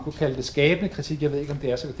muligheder. Man kunne kalde det skabende kritik. Jeg ved ikke, om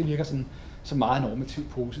det er så. Det virker sådan, så meget normativt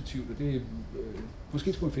positivt, og det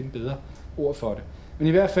måske skulle man finde bedre ord for det. Men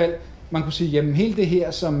i hvert fald, man kunne sige, jamen hele det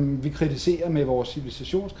her, som vi kritiserer med vores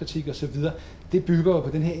civilisationskritik og så videre, det bygger jo på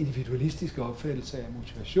den her individualistiske opfattelse af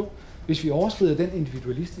motivation. Hvis vi overskrider den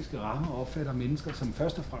individualistiske ramme og opfatter mennesker som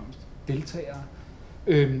først og fremmest deltagere,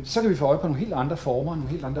 så kan vi få øje på nogle helt andre former, nogle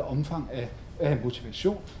helt andre omfang af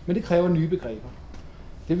motivation, men det kræver nye begreber.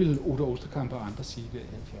 Det vil Odo Osterkamp og andre sige ved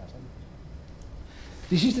 70'erne.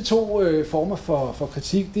 De sidste to former for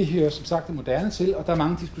kritik, det hører som sagt det moderne til, og der er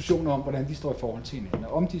mange diskussioner om, hvordan de står i forhold til hinanden,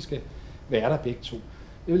 og om de skal være der begge to.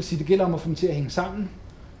 Det vil sige, det gælder om at få dem til at hænge sammen.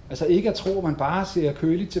 Altså ikke at tro, at man bare ser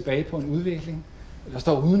køligt tilbage på en udvikling, eller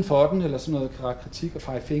står uden for den, eller sådan noget kritik og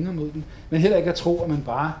pege fingre mod den, men heller ikke at tro, at man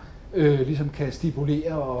bare ligesom kan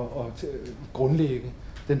stipulere og grundlægge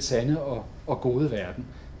den sande og gode verden.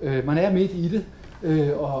 Man er midt i det,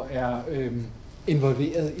 og er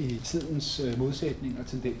involveret i tidens modsætninger,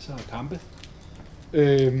 tendenser og kampe.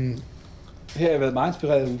 Her har jeg været meget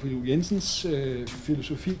inspireret af Uffe Juel Jensens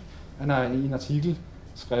filosofi. Han har i en artikel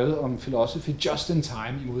skrevet om philosophy just in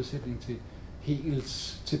time i modsætning til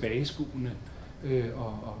Hegels tilbageskuende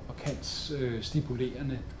og Kants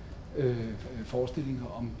stipulerende forestillinger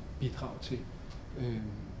om bidrag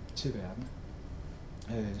til verden.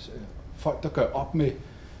 Folk, der gør op med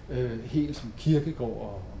helt som Kierkegaard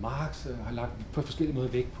og Marx har lagt på forskellige måder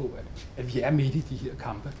vægt på, at vi er midt i de her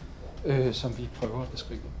kampe, som vi prøver at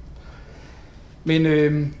beskrive. Men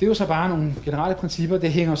det er jo så bare nogle generelle principper.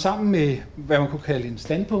 Det hænger sammen med, hvad man kunne kalde en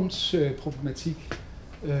standpunktsproblematik.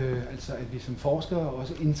 Altså at vi som forskere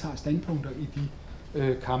også indtager standpunkter i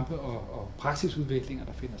de kampe og praksisudviklinger,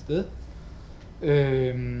 der finder sted.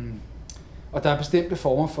 Og der er bestemte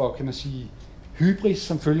former for, kan man sige, hybris,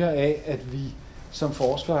 som følger af, at vi som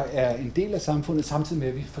forskere er en del af samfundet, samtidig med,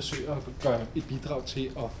 at vi forsøger at gøre et bidrag til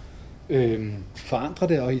at forandre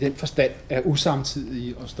det, og i den forstand er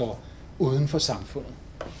usamtidige og står uden for samfundet.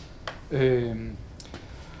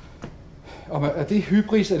 Og det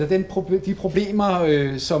hybris, eller de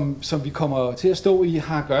problemer, som vi kommer til at stå i,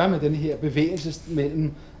 har at gøre med den her bevægelse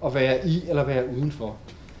mellem at være i eller være udenfor.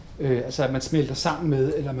 Altså at man smelter sammen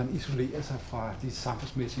med, eller man isolerer sig fra de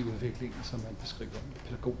samfundsmæssige udviklinger, som man beskriver i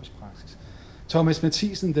pædagogisk praksis. Thomas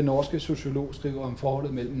Mathisen, den norske sociolog, skriver om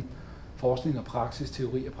forholdet mellem forskning og praksis,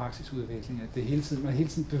 teori og praksisudvikling, at man hele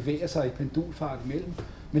tiden bevæger sig i pendulfart imellem,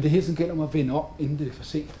 men det hele tiden gælder om at vende om, inden det er for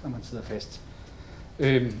sent, når man sidder fast.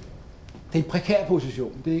 Det er en prekær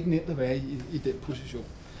position. Det er ikke nemt at være i den position.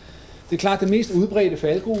 Det er klart, at den mest udbredte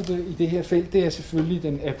faldgruppe i det her felt, det er selvfølgelig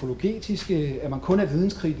den apologetiske, at man kun er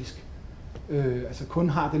videnskritisk. Altså kun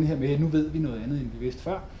har den her med, at nu ved vi noget andet, end vi vidste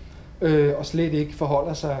før, og slet ikke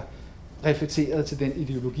forholder sig reflekteret til den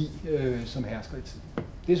ideologi, som hersker i tiden.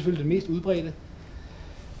 Det er selvfølgelig det mest udbredte,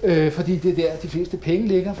 fordi det er der, de fleste penge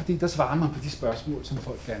ligger, fordi der svarer man på de spørgsmål, som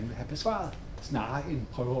folk gerne vil have besvaret, snarere end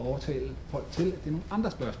prøve at overtale folk til, at det er nogle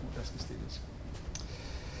andre spørgsmål, der skal stilles.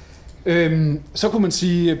 Så kunne man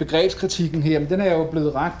sige, at begrebskritikken her, men den er jo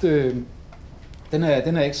blevet ret, den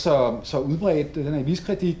er ikke så udbredt, den er i vis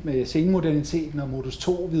kritik med senmoderniteten og modus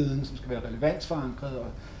 2-viden, som skal være relevansforankret og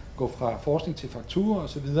gå fra forskning til fakturer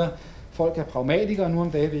osv. Folk er pragmatikere, nu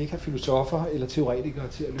om dagen vil ikke have filosofer eller teoretikere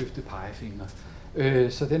til at løfte pegefingre.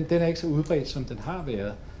 Så den er ikke så udbredt, som den har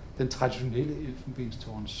været, den traditionelle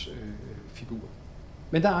elfenbenstårns figur.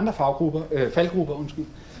 Men der er andre faldgrupper,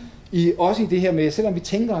 også i det her med, selvom vi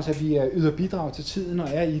tænker os, at vi yder bidrag til tiden og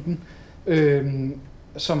er i den,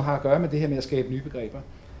 som har at gøre med det her med at skabe nye begreber.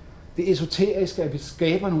 Det esoteriske, at vi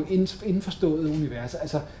skaber nogle indforståede universer.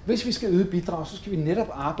 Altså, hvis vi skal yde bidrag, så skal vi netop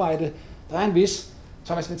arbejde. Der er en vis,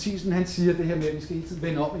 Thomas Mathisen, han siger det her med, at vi skal hele tiden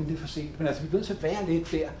vende om, inden det er for sent. Men altså, vi bliver nødt til at være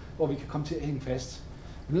lidt der, hvor vi kan komme til at hænge fast.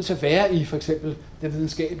 er nødt til at være i for eksempel det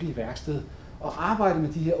videnskabelige værksted og arbejde med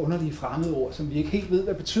de her underlige fremmede ord, som vi ikke helt ved,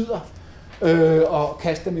 hvad betyder, og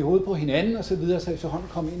kaste dem i hovedet på hinanden og så videre, så efterhånden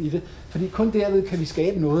komme ind i det. Fordi kun derved kan vi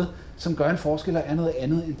skabe noget, som gør en forskel og er noget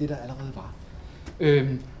andet end det, der allerede var.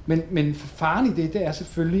 Men faren i det er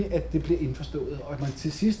selvfølgelig, at det bliver indforstået, og at man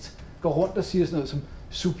til sidst går rundt og siger sådan noget som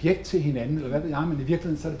subjekt til hinanden, eller hvad ved jeg, men i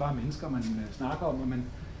virkeligheden så er det bare mennesker, man snakker om, og man,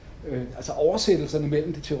 altså oversættelserne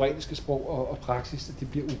mellem det teoretiske sprog og praksis, de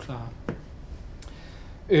bliver uklare.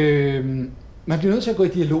 Man bliver nødt til at gå i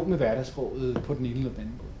dialog med hverdagssproget på den ene eller den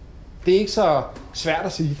anden måde. Det er ikke så svært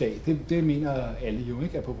at sige i dag, det mener alle jo,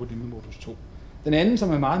 ikke, apropos det med modus 2. Den anden,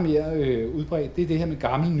 som er meget mere udbredt, det er det her med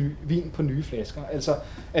gammel vin på nye flasker. Altså,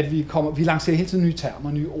 at vi lancerer hele tiden nye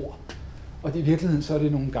termer, nye ord. Og i virkeligheden så er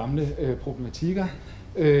det nogle gamle problematikker,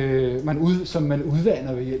 som man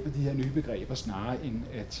udvander ved hjælp af de her nye begreber, snarere end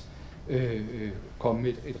at komme med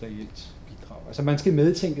et reelt bidrag. Altså man skal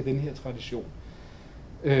medtænke den her tradition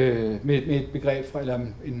med et begreb fra, eller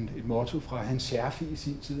et motto fra Hans Scherfig i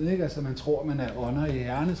sin tid. Ikke? Altså man tror, man er ånder i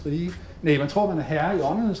herrenes rige. Nej, man tror, man er herre i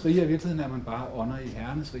åndernes rige, og i virkeligheden er man bare ånder i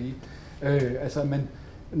herrenes rige. Altså man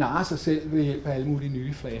narrer sig selv ved hjælp af alle mulige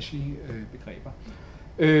nye flashy begreber.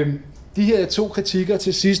 De her to kritikker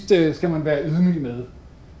til sidst skal man være ydmyg med.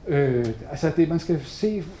 Altså det, man skal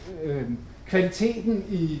se kvaliteten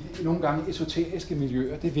i nogle gange esoteriske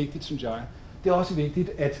miljøer, det er vigtigt, synes jeg. Det er også vigtigt,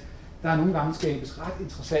 at der nogle gange skabes ret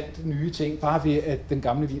interessante nye ting, bare ved at den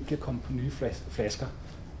gamle vin bliver kommet på nye flasker.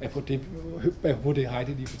 På det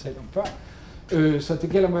Heidi lige fortalte om før. Så det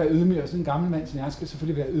gælder mig at være ydmyg, og sådan en gammel mand som jeg skal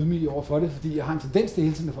selvfølgelig være ydmyg over for det, fordi jeg har en tendens til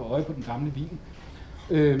hele tiden at få øje på den gamle vin.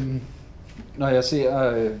 Når jeg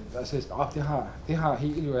ser, det har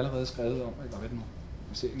Hegel jo allerede skrevet om, eller hvad det nu,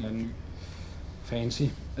 jeg ser en eller anden ny fancy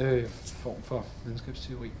form for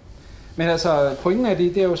videnskabsteori. Men altså, pointen af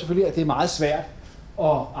det er jo selvfølgelig, at det er meget svært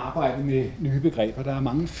at arbejde med nye begreber. Der er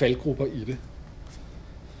mange faldgrupper i det.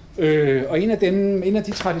 Og en af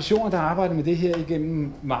de traditioner, der har arbejdet med det her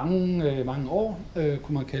igennem mange år,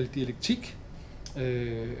 kunne man kalde dialektik.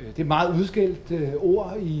 Det er et meget udskældt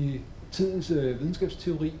ord i tidens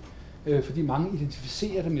videnskabsteori, fordi mange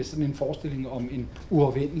identificerer det med sådan en forestilling om en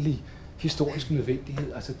uafvendelig historisk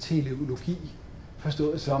nødvendighed, altså teleologi,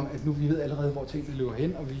 forstået som, at nu vi ved allerede, hvor tingene løber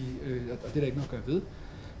hen, og det er der ikke noget at gøre ved.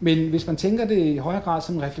 Men hvis man tænker det i højere grad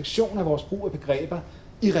som en refleksion af vores brug af begreber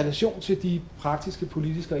i relation til de praktiske,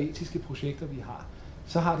 politiske og etiske projekter, vi har,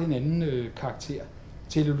 så har det en anden karakter.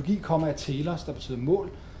 Teleologi kommer af telos, der betyder mål,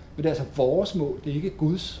 men det er altså vores mål. Det er ikke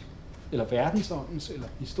Guds eller verdensåndens eller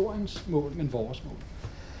historiens mål, men vores mål.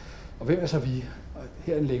 Og hvem er så vi? Og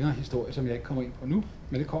her er en længere historie, som jeg ikke kommer ind på nu,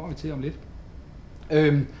 men det kommer vi til om lidt.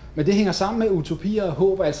 Men det hænger sammen med utopier og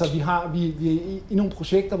håb. Altså vi er i nogle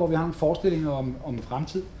projekter, hvor vi har nogle forestillinger om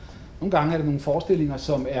fremtid. Nogle gange er det nogle forestillinger,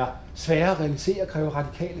 som er svære at realisere og kræver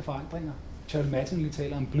radikale forandringer. Charles Mattingly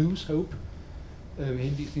taler om blues hope, med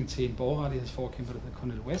henvisning til en borgerrettighedsforkæmper, der hedder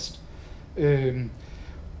Cornel West.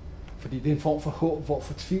 Fordi det er en form for håb, hvor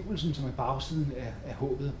fortvivlelsen, som er bagsiden af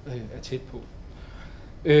håbet, er tæt på.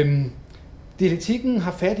 Dialektikken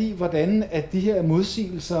har fat i, hvordan at de her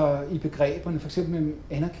modsigelser i begreberne, f.eks. med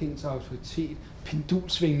anerkendelse og autoritet,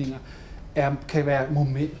 pendulsvingninger, kan være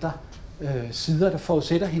momenter, sider, der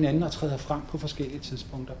forudsætter hinanden og træder frem på forskellige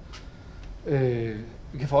tidspunkter.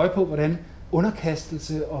 Vi kan få øje på, hvordan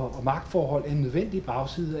underkastelse og magtforhold er en nødvendig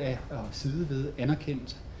bagside af og side ved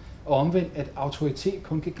anerkendelse, og omvendt, at autoritet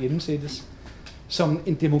kun kan gennemsættes som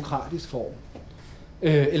en demokratisk form.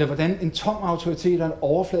 Eller hvordan en tom autoritet og en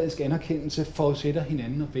overfladisk anerkendelse forudsætter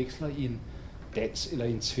hinanden og veksler i en dans eller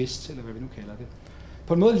i en twist, eller hvad vi nu kalder det.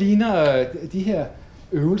 På en måde ligner de her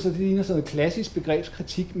øvelser, det ligner sådan noget klassisk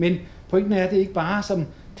begrebskritik, men pointen er, at det ikke bare som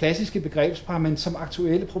klassiske begrebspar, men som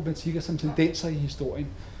aktuelle problematikker, som tendenser i historien,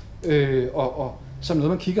 og som noget,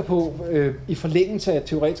 man kigger på i forlængelse af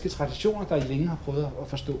teoretiske traditioner, der i længe har prøvet at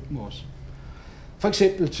forstå dem også. For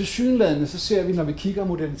eksempel tilsyneladende, så ser vi, når vi kigger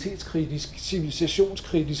modernitetskritisk,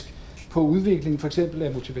 civilisationskritisk på udviklingen for eksempel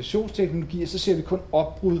af motivationsteknologier, så ser vi kun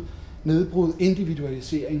opbrud, nedbrud,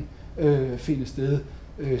 individualisering finde sted.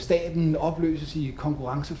 Staten opløses i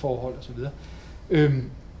konkurrenceforhold osv.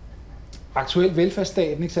 Aktuelt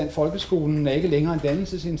velfærdsstaten, ikke sandt? Folkeskolen er ikke længere en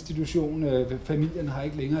dannelsesinstitution, familierne har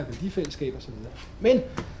ikke længere et værdifællesskab osv. Men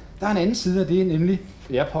der er en anden side af det, nemlig,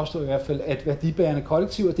 jeg påstår i hvert fald, at værdibærende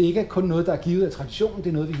kollektiver, det ikke er kun noget, der er givet af traditionen, det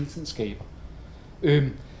er noget, vi hele tiden skaber.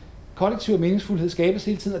 Kollektiv og meningsfuldhed skabes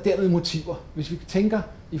hele tiden, og derved motiver. Hvis vi tænker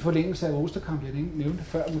i forlængelse af Osterkamp, jeg nævnte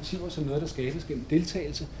før, motiver som noget, der skabes gennem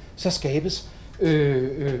deltagelse, så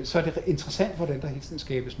er det interessant, hvordan der hele tiden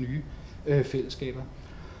skabes nye fællesskaber.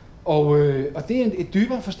 Og det er et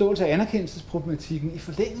dybere forståelse af anerkendelsesproblematikken i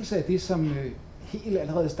forlængelse af det, som Hegel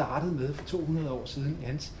allerede startede med for 200 år siden i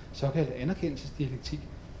hans såkaldte anerkendelsesdialektik.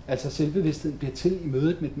 Altså selvbevidstheden bliver til i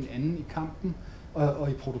mødet med den anden i kampen og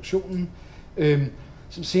i produktionen,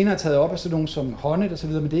 som senere er taget op af sådan nogle som Honneth og så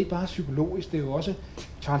videre, men det er ikke bare psykologisk, det er jo også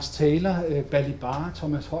Charles Taylor, Balibar,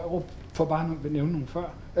 Thomas Højrup, for bare at nævne nogle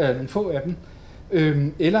få af dem.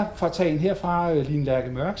 Eller for at tage en herfra, Line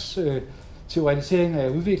Lærke Mørks teoretisering af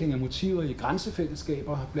udvikling af motiver i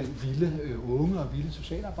grænsefællesskaber blandt vilde unge og vilde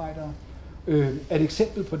socialarbejdere, er et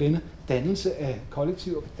eksempel på denne dannelse af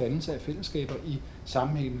kollektiver, dannelse af fællesskaber i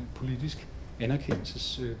sammenhængende politisk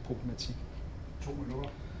anerkendelsesproblematik. 2 minutter.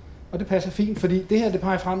 Og det passer fint, fordi det her det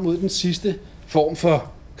peger frem mod den sidste form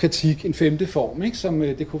for kritik, en 5. form, ikke? Som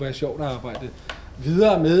det kunne være sjovt at arbejde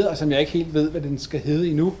videre med, og som jeg ikke helt ved, hvad den skal hedde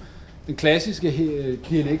endnu. Den klassiske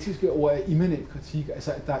dialektiske ord er immanent kritik,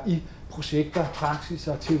 altså at der i projekter,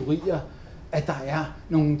 praksiser, teorier, at der er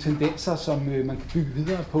nogle tendenser, som man kan bygge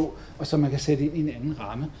videre på, og som man kan sætte ind i en anden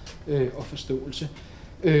ramme og forståelse.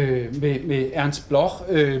 Med Ernst Bloch,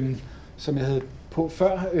 som jeg havde på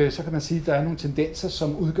før, så kan man sige, at der er nogle tendenser,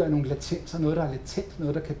 som udgør nogle latenser, noget der er latent,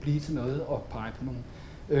 noget der kan blive til noget og pege på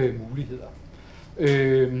nogle muligheder.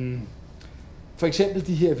 For eksempel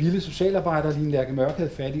de her vilde socialarbejdere, Line Lærke Mørk havde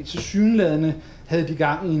fat i, tilsyneladende havde de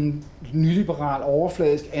gang i en nyliberal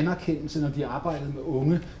overfladisk anerkendelse, når de arbejdede med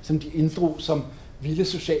unge, som de inddrog som vilde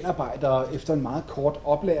socialarbejdere efter en meget kort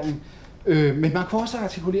oplæring. Men man kan også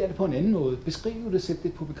artikulere det på en anden måde, beskrive det, sætte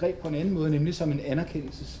det på begreb på en anden måde, nemlig som en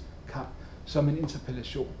anerkendelseskamp, som en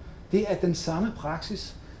interpellation. Det, at den samme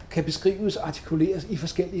praksis kan beskrives og artikuleres i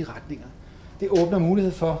forskellige retninger. Det åbner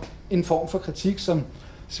mulighed for en form for kritik, som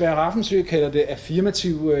Sverre Raffensø kalder det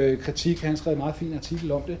affirmativ kritik. Han skrev en meget fin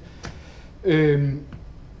artikel om det.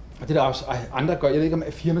 Og det der også andre gør, jeg ved ikke om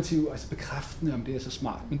affirmativ, altså bekræftende, om det er så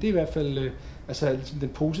smart, men det er i hvert fald ligesom den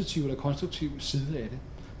positive eller konstruktive side af det.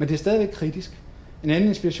 Men det er stadigvæk kritisk. En anden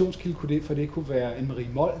inspirationskilde for det kunne være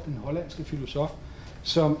Anne-Marie Moll, den hollandske filosof,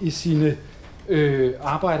 som i sine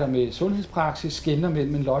arbejder med sundhedspraksis skelner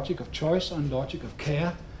mellem en logic of choice og en logic of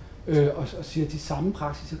care, og siger, at de samme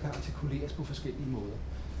praksiser kan artikuleres på forskellige måder.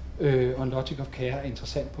 Og en logic of care er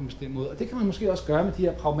interessant på en bestemt måde. Og det kan man måske også gøre med de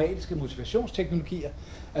her pragmatiske motivationsteknologier.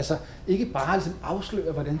 Altså ikke bare ligesom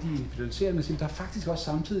afsløre, hvordan de individualiserer, men der er faktisk også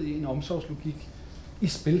samtidig en omsorgslogik i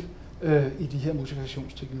spil i de her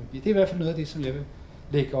motivationsteknologier. Det er i hvert fald noget af det, som jeg vil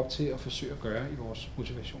lægge op til at forsøge at gøre i vores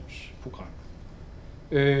motivationsprogram.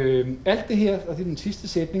 Alt det her, og det er den sidste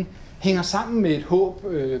sætning, hænger sammen med et håb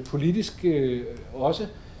politisk også,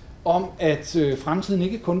 om at fremtiden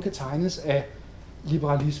ikke kun kan tegnes af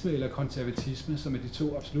liberalisme eller konservatisme, som er de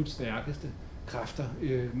to absolut stærkeste kræfter,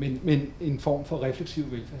 men en form for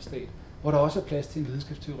refleksiv velfærdsstat, hvor der også er plads til en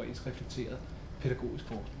videnskabsteoretisk reflekteret pædagogisk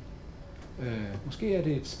forskning. Måske er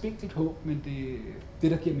det et spinkelt håb, men det er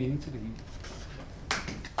det, der giver mening til det hele.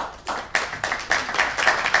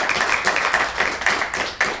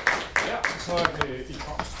 Ja, så er det i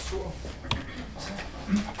konstruktur.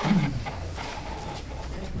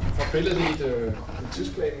 For billedligt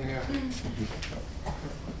tidsplanen her.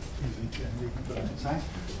 Tak.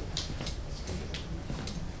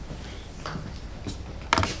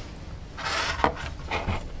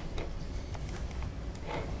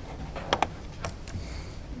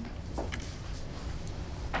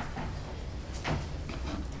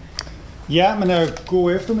 Ja, men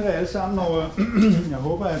god eftermiddag alle sammen, og jeg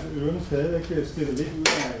håber, at ørerne stadigvæk bliver stillet lidt ud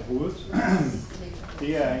af hovedet.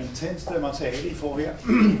 Det er intenst materiale, I får her.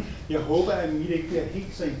 Jeg håber, at mit ikke bliver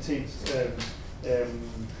helt så intenst.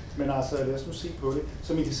 Men altså, lad os nu se på det.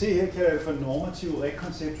 Som I kan se her, kalder jeg det for normativ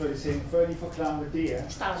rekonceptualisering, før jeg lige forklarer, hvad det er.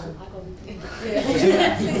 Det starter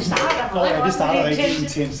ret godt. Det starter rigtig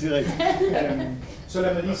intenst, det er rigtigt. Så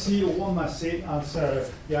lad mig lige sige ord om mig selv. Altså,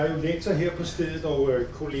 jeg er jo lektor her på stedet og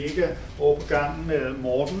kollega over på gangen med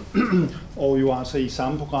Morten, og jo altså i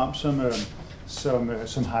samme program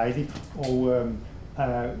som Heidi. Og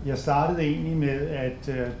jeg startede egentlig med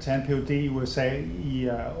at tage en Ph.D. i USA i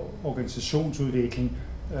organisationsudvikling,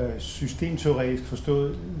 systemteoretisk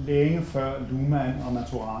forstået længe før Luhmann og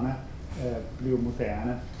Maturana blev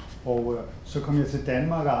moderne. Og så kom jeg til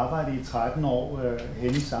Danmark og arbejdede i 13 år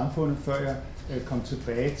hen i samfundet, før jeg kom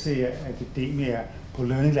tilbage til akademia på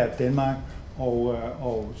Learning Lab Danmark,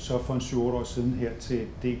 og så for en 7-8 år siden her til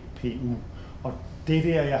DPU. Og det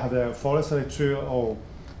der, jeg har været forlagsredaktør og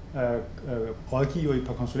rådgiver i et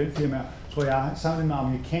par konsulentfirmaer, tror jeg, sammen med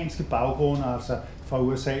amerikanske baggrunde, altså fra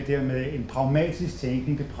USA, der med en pragmatisk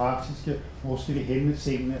tænkning, det praktiske, hvor skal vi hen med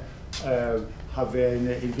tingene, har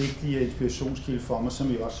været en vigtig inspirationskilde for mig,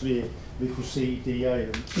 som jeg også vil kunne se i det, jeg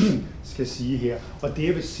skal sige her. Og det,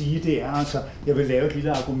 jeg vil sige, det er altså, jeg vil lave et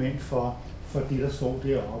lille argument for det, der står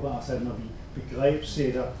deroppe, altså at når vi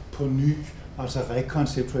begrebssætter på ny, altså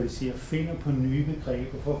rekonceptualiserer, finder på nye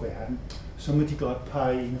begreber for verden, så må de godt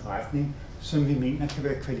pege i en retning, som vi mener kan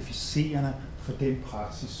være kvalificerende for den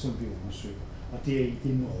praksis, som vi undersøger. Og det er i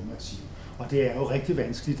det normative. Og det er jo rigtig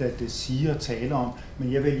vanskeligt at sige og tale om,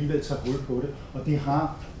 men jeg vil alligevel tage hul på det. Og det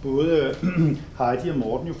har både Heidi og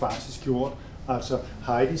Morten jo faktisk gjort. Altså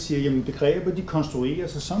Heidi siger, at begreber de konstruerer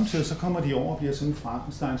sig, samtidig så kommer de over og bliver sådan en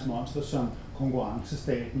Frankensteins monster som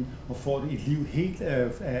konkurrencestaten og får et liv helt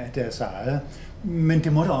af deres eget. Men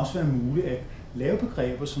det må da også være muligt at lave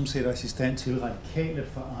begreber, som sætter os i stand til radikalt at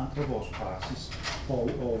forandre vores praksis. Og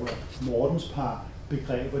Mortens par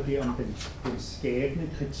begreber der om den skabende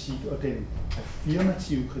kritik og den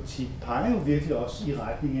affirmative kritik peger jo virkelig også i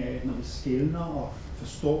retning af, at når vi skelner og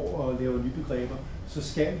forstår og laver nye begreber, så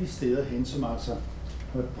skal vi steder hen, som altså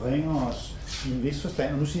bringer os i en vis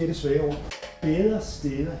forstand, og nu siger jeg det svære ord, bedre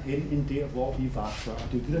steder hen end der, hvor vi var før.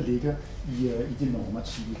 Det er det, der ligger i det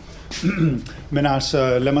normative. Men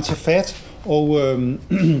altså, lad mig tage fat og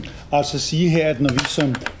altså sige her, at når vi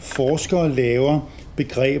som forskere laver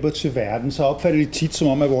begreber til verden, så opfatter det tit som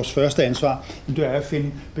om, at vores første ansvar, det er at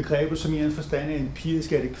finde begreber, som i en forstand er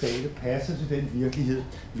empirisk adækvate, passer til den virkelighed,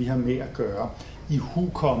 vi har med at gøre.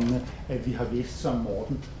 Ihukommende, at vi har vidst, som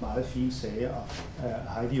Morten meget fint sagde, og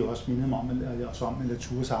Heidi jo også mindet om, at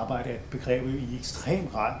Latours arbejde, at begreber i ekstrem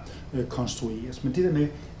grad konstrueres. Men det der med,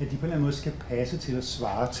 at de på en eller anden måde skal passe til at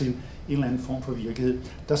svare til en eller anden form for virkelighed,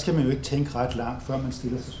 der skal man jo ikke tænke ret langt, før man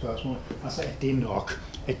stiller sig spørgsmål. Altså, er det nok,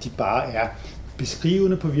 at de bare er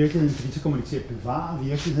beskrivende på virkeligheden, fordi så kommer de til at bevare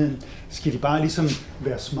virkeligheden? Skal de bare ligesom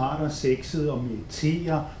være smarte og sexede og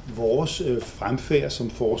meditere vores fremfærd som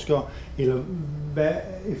forskere? Eller hvad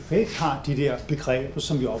effekt har de der begreber,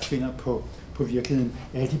 som vi opfinder på virkeligheden?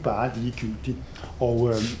 Er de bare ligegyldige?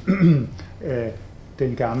 Og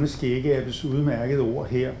den gamle skæggeabes udmærkede ord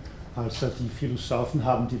her, altså de Philosophen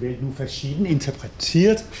haben die Welt nu verschieden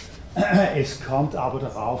interpretiert, es kommt aber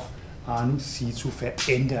darauf an sie zu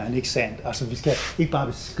verändern, ikke sandt? Altså vi skal ikke bare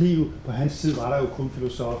beskrive, på hans tid var der jo kun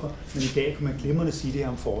filosofer, men i dag kan man glimrende sige det her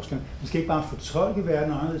om forskerne. Vi skal ikke bare fortolke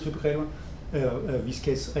verden anderledes ved begreber, vi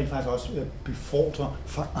skal rent faktisk også befordre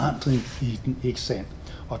forandring i den, ikke sandt?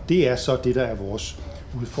 Og det er så det, der er vores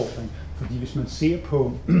udfordring. Fordi hvis man ser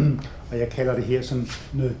på, og jeg kalder det her sådan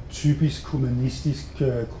noget typisk humanistisk,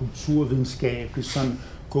 kulturvidenskabeligt, sådan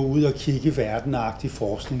gå ud og kigge verdenagtig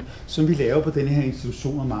forskning, som vi laver på denne her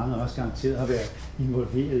institution, og mange også garanteret har været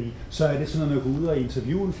involveret i, så er det sådan, at man går ud og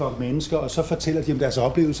interviewer en flok mennesker, og så fortæller de om deres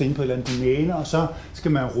oplevelser inde på et eller andet domæne, og så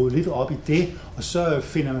skal man rode lidt op i det, og så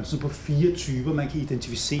finder man sådan på 4 typer, man kan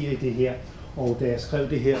identificere i det her. Og da jeg skrev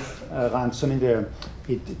det her, rendte sådan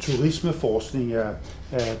et turismeforskning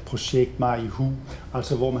projekt mig i hu,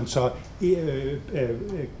 altså hvor man så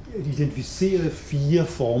identificerede 4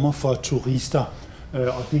 former for turister,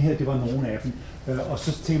 og det her, det var nogle af dem. Og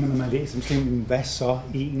så tænker man, når man læser dem, så tænker man, hvad så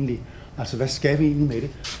egentlig? Altså, hvad skal vi egentlig med det?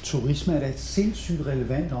 Turisme er da et sindssygt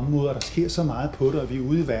relevant område, og der sker så meget på det, og vi er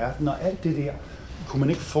ude i verden, og alt det der. Kunne man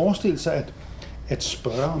ikke forestille sig, at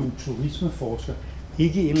spørge om en turismeforsker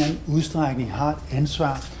ikke i en eller anden udstrækning har et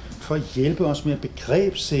ansvar for at hjælpe os med at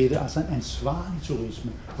begrebssætte, altså en ansvarlig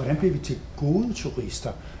turisme. Hvordan bliver vi til gode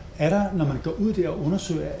turister? Er der, når man går ud der og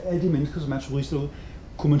undersøger alle de mennesker, som er turister derude,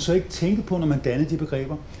 kunne man så ikke tænke på, når man dannede de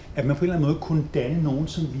begreber, at man på en eller anden måde kunne danne nogen,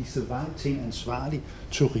 som viste vej til en ansvarlig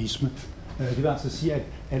turisme? Det vil altså sige,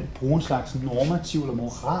 at bruge en slags normativ eller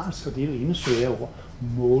moralsk, og det er jo endnu svære ord,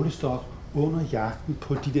 målestok under jagten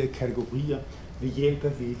på de der kategorier, ved hjælp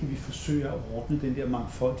af hvilke vi forsøger at ordne den der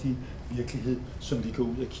mangfoldige virkelighed, som vi går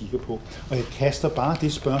ud og kigger på. Og jeg kaster bare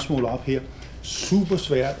det spørgsmål op her. Super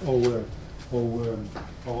svært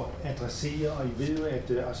at adressere, og I ved jo,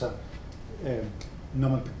 at når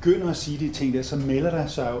man begynder at sige de ting der, så melder der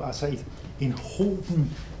sig jo altså en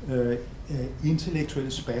hoben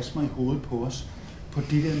intellektuelle spasmer i hovedet på os, på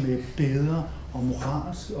det der med bedre og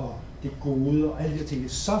moralsk og det gode og alle de her ting. Det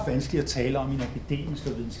er så vanskeligt at tale om i en akademisk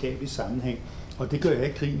og videnskabelig sammenhæng, og det gør jeg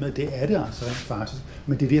ikke grin med, det er det altså faktisk.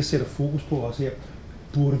 Men det er det, jeg sætter fokus på også her.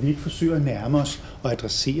 Burde vi ikke forsøge at nærme os og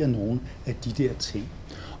adressere nogle af de der ting?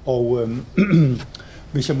 Og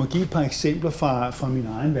hvis jeg må give et par eksempler fra min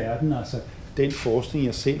egen verden, altså den forskning,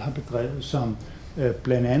 jeg selv har bedrevet, som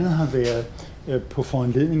blandt andet har været på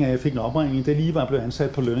foranledning af, at jeg fik en opringning, det lige var blevet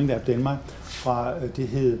ansat på Learning Lab Danmark, fra det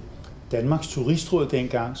hed Danmarks Turistråd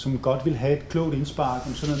dengang, som godt ville have et klogt indspark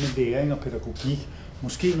om sådan noget med læring og pædagogik,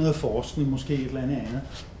 måske noget forskning, måske et eller andet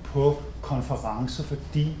på konferencer,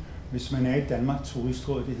 fordi hvis man er i Danmark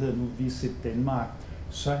Turistråd, det hedder nu Visit Danmark,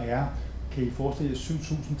 så kan I forestille jer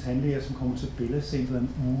 7.000 tandlæger, som kommer til Billedcentret en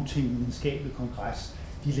uge til en videnskabelig kongres.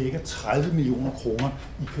 De lægger 30 millioner kroner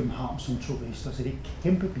i København som turister, så det er et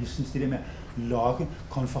kæmpe business, det der med at lokke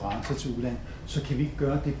konferencer til udlandet. Så kan vi ikke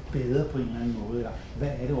gøre det bedre på en eller anden måde, eller hvad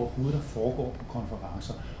er det overhovedet, der foregår på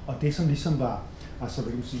konferencer? Og det som ligesom var, altså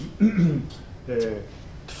hvad kan man sige,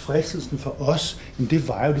 fristelsen for os, det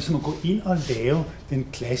var jo ligesom at gå ind og lave den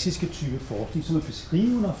klassiske type forskning, som er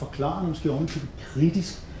beskrivende og forklarende, måske ovenikøbet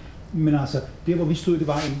kritisk. Men altså, det hvor vi stod, det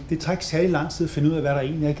var, det tager ikke særlig lang tid at finde ud af, hvad der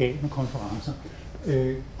egentlig er galt med konferencer.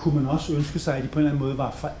 Kunne man også ønske sig, at de på en eller anden måde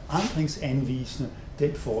var forandringsanvisende,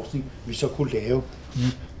 den forskning, vi så kunne lave i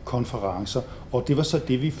konferencer. Og det var så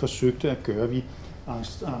det, vi forsøgte at gøre. Vi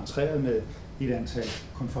entrerede med et antal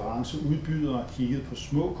konferenceudbydere og kiggede på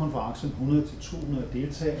små konferencer, 100-200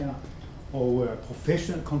 deltagere, og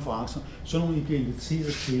professionelle konferencer. Så nogle I bliver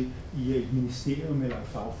inviteret til i et ministerium eller et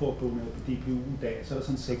fagforbund eller på DPU en dag, så er der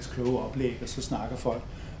sådan 6 kloge oplæg, og så snakker folk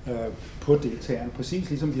på deltagerne, præcis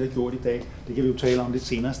ligesom vi har gjort i dag. Det kan vi jo tale om lidt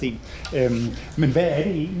senere, Sten. Men hvad er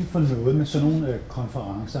det egentlig for noget med sådan nogle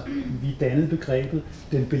konferencer? Vi dannede begrebet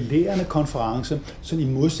den belærende konference, sådan i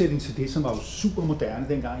modsætning til det, som var jo super moderne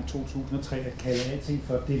dengang i 2003, at kalde alting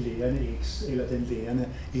for det lærende X, eller den lærende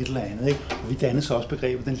et eller andet. Ikke? Og vi dannede så også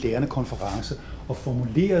begrebet den lærende konference, og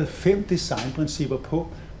formulerede 5 designprincipper på,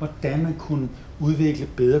 hvordan man kunne udvikle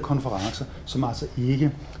bedre konferencer, som altså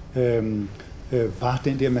ikke var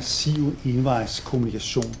den der massive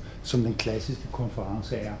envejskommunikation, som den klassiske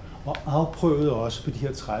konference er, og afprøvede også på de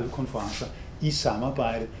her 30 konferencer i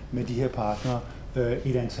samarbejde med de her partnere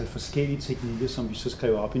et antal forskellige teknikker, som vi så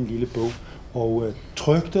skrev op i en lille bog, og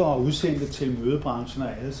trykte og udsendte til mødebranchen og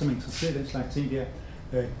alle, som er interesseret i den slags ting der.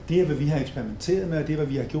 Det er, hvad vi har eksperimenteret med, og det er, hvad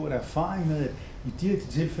vi har gjort erfaring med, at i de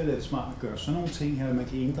tilfælde er det smart at gøre sådan nogle ting her, at man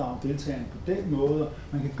kan inddrage deltagerne på den måde, og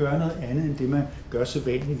man kan gøre noget andet, end det man gør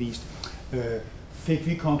sædvanligvis. Fik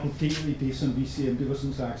vi konkluderet i det, som vi siger, det var sådan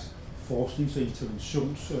en slags forsknings- og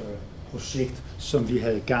interventionsprojekt, som vi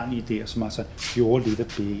havde i gang i der, som altså gjorde lidt af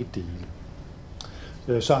begge dele.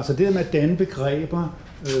 Så altså det med at danne begreber,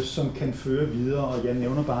 som kan føre videre, og jeg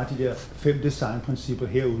nævner bare de der 5 designprincipper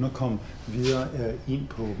her, uden at komme videre ind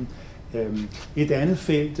på dem. Et andet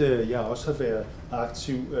felt, jeg også har været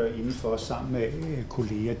aktiv indenfor sammen med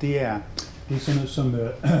kolleger, det er sådan noget som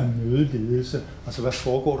mødeledelse. Altså hvad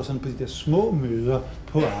foregår der sådan på de der små møder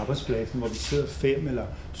på arbejdspladsen, hvor vi sidder 5 eller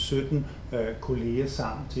 17 kolleger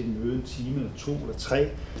sammen til et møde, en time eller 2 eller 3.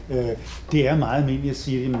 Det er meget almindeligt at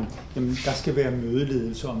sige, at jamen, der skal være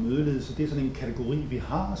mødeledelse, og mødeledelse det er sådan en kategori, vi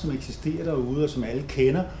har, som eksisterer derude, og som alle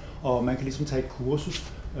kender, og man kan ligesom tage et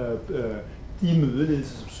kursus i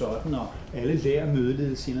mødeledelse som sådan, og alle lærer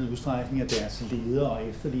mødeledelse i en udstrækning af deres ledere og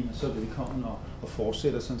efterligner så velkommen og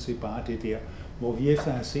fortsætter sådan set bare det der, hvor vi efter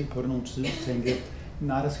at have set på det nogle tider, tænkte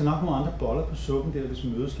nej, der skal nok nogle andre boller på suppen der, hvis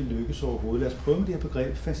mødet skal lykkes overhovedet. Lad os prøve med det her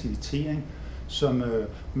begreb facilitering, som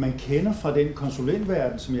man kender fra den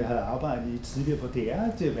konsulentverden, som jeg havde arbejdet i tidligere, for det er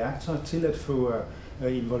et værktøj til at få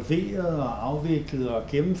involveret og afviklet og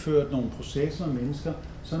gennemført nogle processer og mennesker,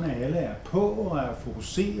 sådan at alle er på og er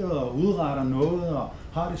fokuseret og udretter noget og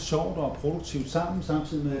har det sjovt og produktivt sammen,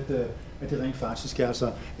 samtidig med, at det rent faktisk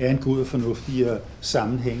altså er en god og fornuftig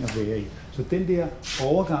sammenhæng at være i. Så den der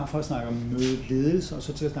overgang fra at snakke om mødeledelse og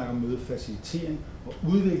så til at snakke om mødefacilitering og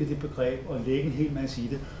udvikle det begreb og lægge en hel masse i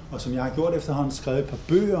det, og som jeg har gjort efterhånden, skrevet et par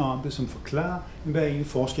bøger om det, som forklarer, hvad er egentlig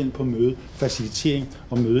forskellen på mødefacilitering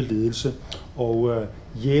og mødeledelse, og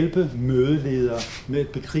hjælpe mødeledere med at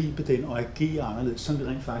begribe den og agere anderledes, så vi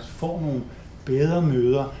rent faktisk får nogle bedre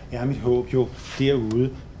møder, er mit håb jo derude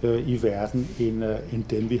i verden, end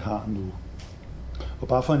dem vi har nu. Og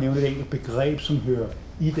bare for at nævne et enkelt begreb, som hører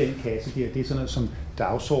i den kasse der, det er sådan noget som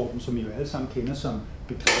dagsorden, som I jo alle sammen kender som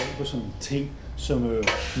begreber, som ting, som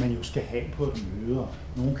man jo skal have på et møde.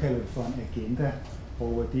 Nogen kalder det for en agenda,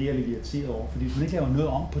 og det er jeg lidt irriteret over, fordi hvis man ikke laver noget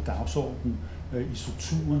om på dagsordenen i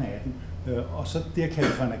strukturen af den, og så det, jeg kalder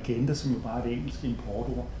for en agenda, som jo bare er et engelsk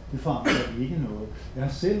importord, det forandrer ikke noget. Jeg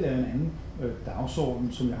har selv lavet en anden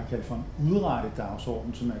dagsorden, som jeg har kaldt for en udrettet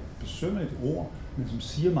dagsorden, som er et besynderligt ord, men som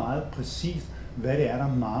siger meget præcist, hvad det er,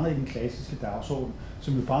 der mangler i den klassiske dagsorden,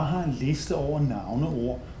 som jo bare har en liste over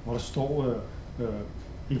navneord, hvor der står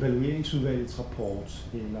evalueringsudvalgets rapport,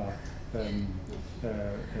 eller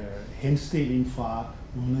henstilling fra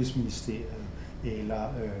Udenrigsministeriet, eller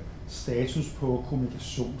status på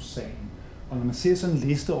kommunikationssagen. Og når man ser sådan en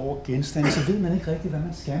liste over genstande, så ved man ikke rigtigt, hvad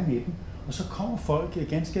man skal med dem. Og så kommer folk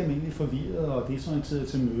ganske almindeligt forvirret og desorienteret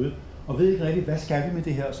til møde, og ved ikke rigtigt, hvad skal vi med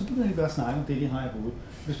det her, og så begynder de bare at snakke om det, de har i hovedet.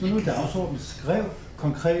 Hvis man nu i dagsordenen skrev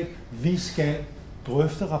konkret, vi skal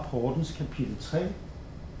drøfte rapportens kapitel 3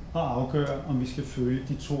 og afgøre, om vi skal følge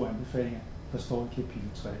de 2 anbefalinger, der står i kapitel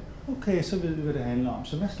 3. Okay, så ved vi, hvad det handler om.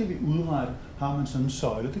 Så hvad skal vi udrette? Har man sådan en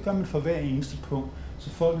søjle? Det gør man for hver eneste punkt. Så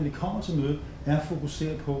folk, når de kommer til mødet, er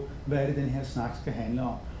fokuseret på, hvad er det, den her snak skal handle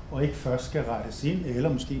om, og ikke først skal rettes ind,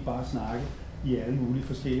 eller måske bare snakke i alle mulige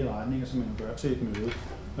forskellige retninger, som man gør til et møde,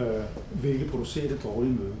 hvilket producerer det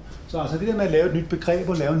dårlige møde. Så altså det der med at lave et nyt begreb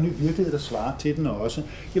og lave en ny virkelighed, der svarer til den også,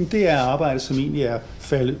 jamen det er arbejde, som egentlig er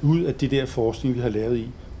faldet ud af det der forskning, vi har lavet i,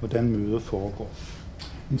 hvordan møder foregår.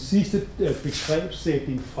 Den sidste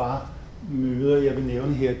begrebssætning fra møder, jeg vil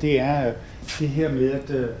nævne her, det er det her med, at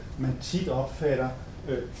man tit opfatter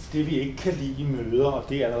det, vi ikke kan lide i møder, og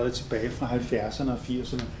det er allerede tilbage fra 70'erne og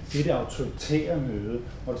 80'erne, det er det autoritære møde,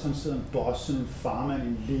 hvor der sådan sidder en boss, en farmand,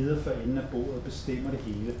 en leder for enden af bordet og bestemmer det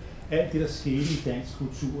hele. Alt det, der skete i dansk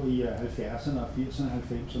kultur i 70'erne og 80'erne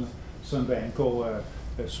og 90'erne, som hvad angår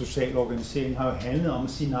social organisering, har jo handlet om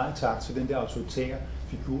at sige nej tak til den der autoritære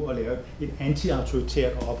figur og lave et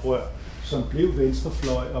anti-autoritært oprør, som blev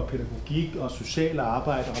venstrefløj og pædagogik og sociale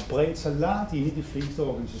arbejde og har bredt sig langt ind i de fleste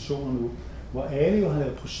organisationer nu, hvor alle jo har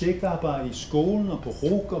lavet projektarbejde i skolen og på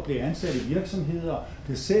RUC og bliver ansat i virksomheder, og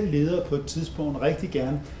bliver selv ledere på et tidspunkt rigtig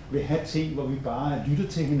gerne vil have ting, hvor vi bare lytter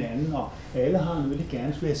til hinanden, og alle har noget, de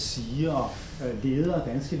gerne vil sige, og ledere,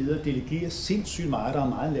 danske ledere delegerer sindssygt meget, der er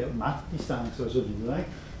meget lav magtdistance osv.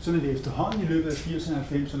 Så når vi efterhånden i løbet af 80'erne og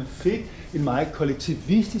 90'erne fik en meget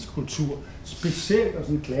kollektivistisk kultur, specielt og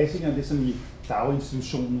sådan klassikere, det er sådan i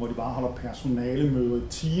daginstitutionen, hvor de bare holder personalemøder i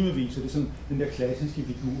timevis, og det er sådan den der klassiske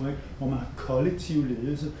figur, ikke? Hvor man har kollektiv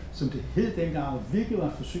ledelse, som det hed dengang, og virkelig var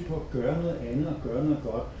et forsøg på at gøre noget andet og gøre noget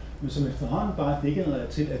godt, men som efterhånden bare degenererer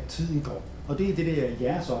til, at tiden går. Og det er det, der er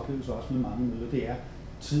jeres oplevelse også med mange møder, det er, at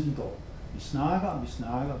tiden går. Vi snakker, og vi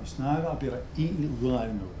snakker, og vi snakker, og bliver der egentlig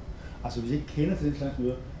udrettet noget. Altså hvis I ikke kender til den slags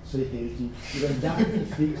møder, så er I heldige. Det er langt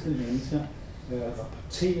de fleste mennesker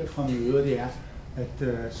rapporterer fra møder, det er,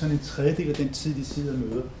 at sådan en tredjedel af den tid, de sidder og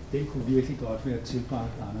møder, den kunne virkelig godt være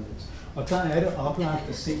tilbragt anderledes. Og der er det oplagt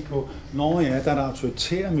at se på, når der er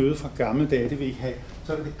autoritære møde fra gamle dage, det vil I have,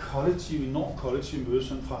 så er det kollektive, enormt kollektive møde,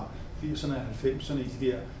 sådan fra 80'erne og 90'erne i de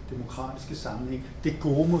der demokratiske sammenhæng. Det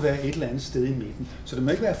gode må være et eller andet sted i midten. Så det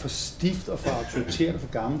må ikke være for stift og for autoritært og for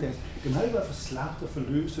gammeldags. Det må ikke være for slapt og for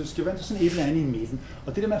løst. Det skal være sådan et eller andet i midten.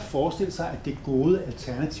 Og det der med at forestille sig, at det gode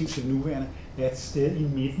alternativ til det nuværende er et sted i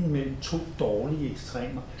midten mellem 2 dårlige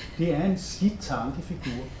ekstremer, det er en skidt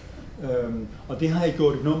tankefigur. Og det har jeg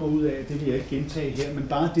gjort et nummer ud af, det vil jeg ikke gentage her, men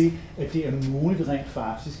bare det, at det er muligt rent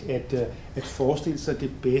faktisk at forestille sig det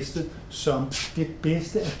bedste som det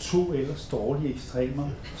bedste af 2 ellers dårlige ekstremer,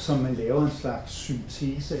 som man laver en slags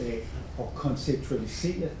syntese af og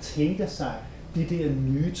konceptualiserer, tænker sig det der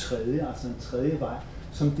nye tredje, altså en tredje vej,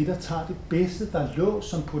 som det, der tager det bedste, der lå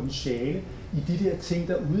som potentiale i de der ting,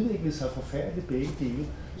 der udviklede sig forfærdeligt begge dele.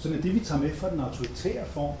 Så det, vi tager med fra den autoritære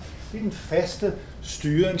form, det er den faste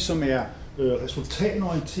styring, som er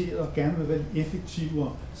resultatorienteret og gerne vil være effektiv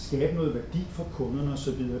og skabe noget værdi for kunderne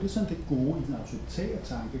osv. Det er sådan det gode i den autoritære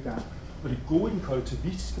tankegang. Og det gode i den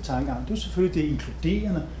kollektivistiske tankegang, det er selvfølgelig det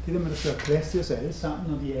inkluderende, det der med, at der skal være plads til os alle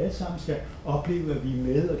sammen, og vi alle sammen skal opleve, at vi er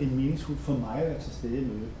med, og det er meningsfuldt for mig at være til stede i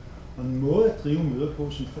mødet. Og en måde at drive møder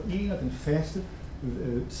på, som forener den faste,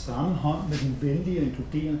 stramme hånd med den venlige og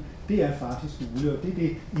inkluderende, det er faktisk muligt, og det er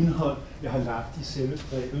det indhold, jeg har lagt i selve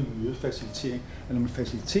begrebet mødefacilitering. At når man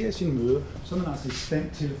faciliterer sine møder, så er man altså i stand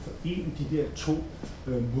til at forene de der 2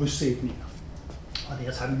 modsætninger. Og det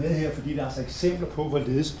jeg tager det med her, fordi der er altså eksempler på,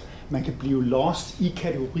 hvorledes man kan blive lost i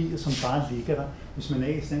kategorier, som bare ligger der, hvis man er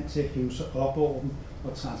i stand til at hæve sig op over dem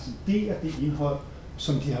og transcendere det indhold,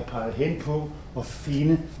 som de har peget hen på, og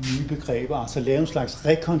finde nye begreber, altså lave en slags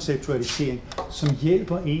rekonceptualisering, som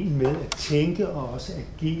hjælper en med at tænke og også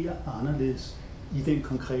agere anderledes i den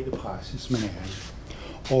konkrete praksis, man er i.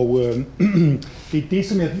 Og det er det,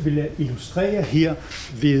 som jeg vil illustrere her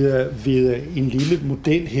ved en lille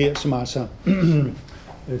model her, som altså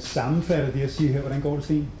sammenfatter det, jeg siger her. Hvordan går det,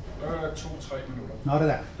 Sten? 2-3 minutter. Nå,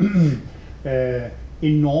 det der.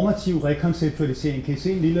 En normativ rekonceptualisering. Kan I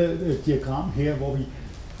se en lille diagram her, hvor vi,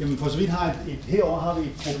 jamen for så vidt har herovre har vi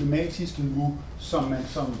et problematisk nu, som man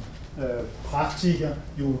som praktiker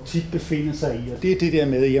jo tit befinder sig i. Og det er det der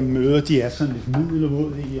med, at møder, de er sådan lidt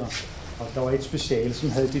middelmådige, og der var et speciale, som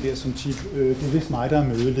havde det der som tit, det er vist mig, der er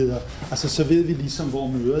mødeleder. Altså så ved vi ligesom, hvor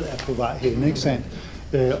mødet er på vej hen, ikke sandt?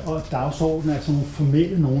 Og dagsordenen er sådan nogle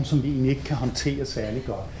formelle nogen, som vi egentlig ikke kan håndtere særlig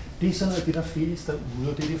godt. Det er sådan noget, det der findes derude,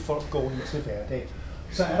 og det er det, folk går ind til hverdag.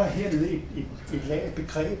 så er der hernede et lag af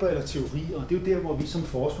begreber eller teorier, og det er jo der, hvor vi som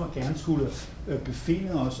forskere gerne skulle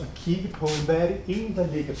befinde os og kigge på, hvad er det egentlig, der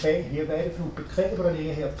ligger bag her, hvad er det for nogle begreber, der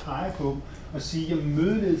ligger her og pege på, og sige, at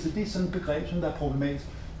mødeledelse, det er sådan et begreb, som der er problematisk.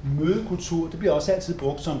 Mødekultur, det bliver også altid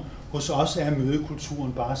brugt som, hos os er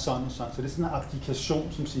mødekulturen bare sådan og sådan, så det er sådan en applikation,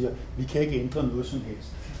 som siger, vi kan ikke ændre noget som helst.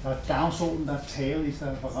 Der er dagsorden, der er talelister,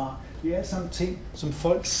 der er apparat. Det er alt sammen ting, som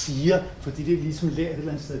folk siger, fordi det er ligesom lært et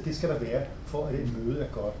eller andet sted. Det skal der være, for at et møde er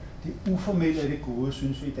godt. Det uformelle er det gode,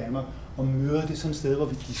 synes vi i Danmark. Og møder, det er sådan et sted, hvor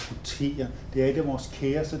vi diskuterer. Det er et af vores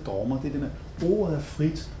kæreste drømmer. Det er det med, ordet er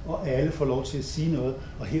frit, og alle får lov til at sige noget.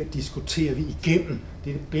 Og her diskuterer vi igennem. Det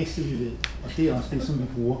er det bedste, vi ved. Og det er også det, som vi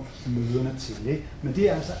bruger møderne til. Ikke? Men det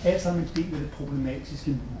er altså alt sammen en del af det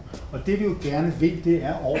problematiske nu. Og det vi jo gerne vil, det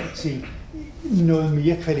er over til noget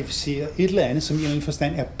mere kvalificeret. Et eller andet, som i en eller anden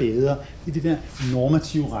forstand er bedre. Det er det der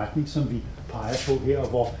normative retning, som vi peger på her, og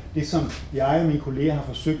hvor det, som jeg og mine kolleger har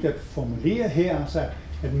forsøgt at formulere her, altså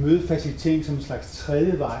at møde facilitering som en slags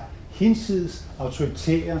tredje vej, hinsides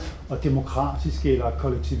autoritære og demokratiske eller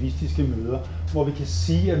kollektivistiske møder, hvor vi kan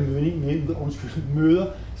sige, at møder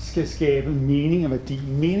skal skabe mening og værdi.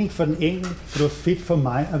 Mening for den enkelte, for det var fedt for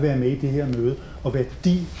mig at være med i det her møde, og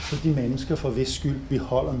værdi for de mennesker, for hvis skyld vi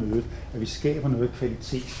holder mødet, at vi skaber noget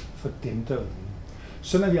kvalitet for dem derude.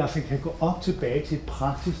 Sådan at vi altså kan gå op tilbage til et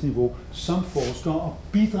praktisk niveau som forskere og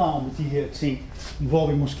bidrage med de her ting,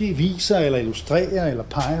 hvor vi måske viser eller illustrerer eller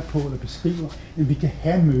peger på eller beskriver, at vi kan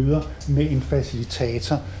have møder med en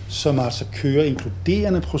facilitator, som altså kører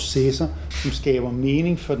inkluderende processer, som skaber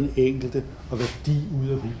mening for den enkelte og værdi ud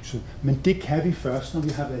af huset. Men det kan vi først, når vi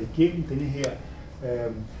har været igennem denne her,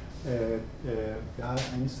 jeg har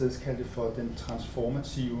et andet sted kaldt det for den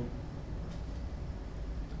transformative,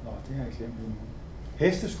 det har jeg glemt nu.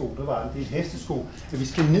 Hestesko, der var det. Det er en hestesko, at vi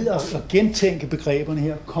skal ned og gentænke begreberne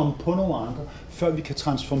her, komme på nogle andre, før vi kan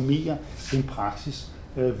transformere en praksis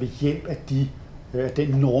ved hjælp af den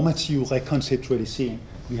normative rekonceptualisering,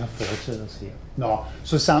 vi har foretaget os her.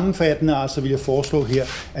 Så sammenfattende altså vil jeg foreslå her,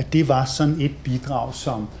 at det var sådan et bidrag,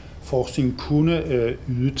 som forskningen kunne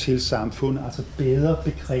yde til samfundet, altså bedre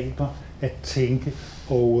begreber at tænke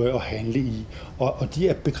og handle i. Og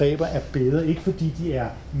de begreber er bedre, ikke fordi de er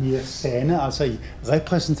mere sande, altså i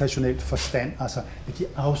repræsentationelt forstand, altså at de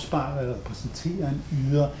afspejler eller repræsenterer en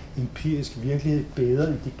ydre empirisk virkelighed bedre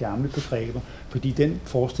end de gamle begreber, fordi den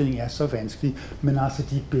forestilling er så vanskelig, men altså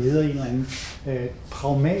de er bedre i en eller anden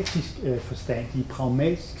pragmatisk forstand, de er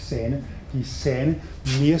pragmatisk sande, de er sande,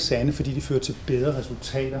 mere sande, fordi de fører til bedre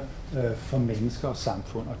resultater for mennesker og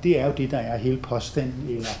samfund. Og det er jo det, der er hele påstanden,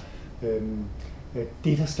 eller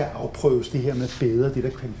det, der skal afprøves, det her med bedre, det, der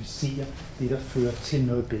kvalificerer, det, der fører til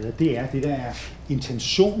noget bedre. Det er det, der er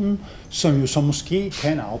intentionen, som jo så måske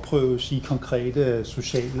kan afprøves i konkrete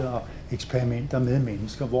sociale og eksperimenter med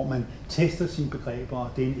mennesker, hvor man tester sine begreber, og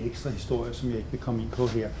det er en ekstra historie, som jeg ikke vil komme ind på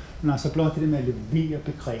her. Men altså blot det med at levere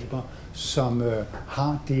begreber, som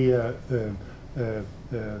har det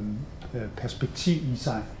perspektiv i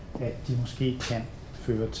sig, at de måske kan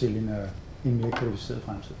føre til en mere kvalificeret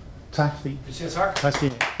fremtid. Tak, Sten. Vi siger tak. Tak,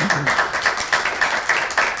 Sten.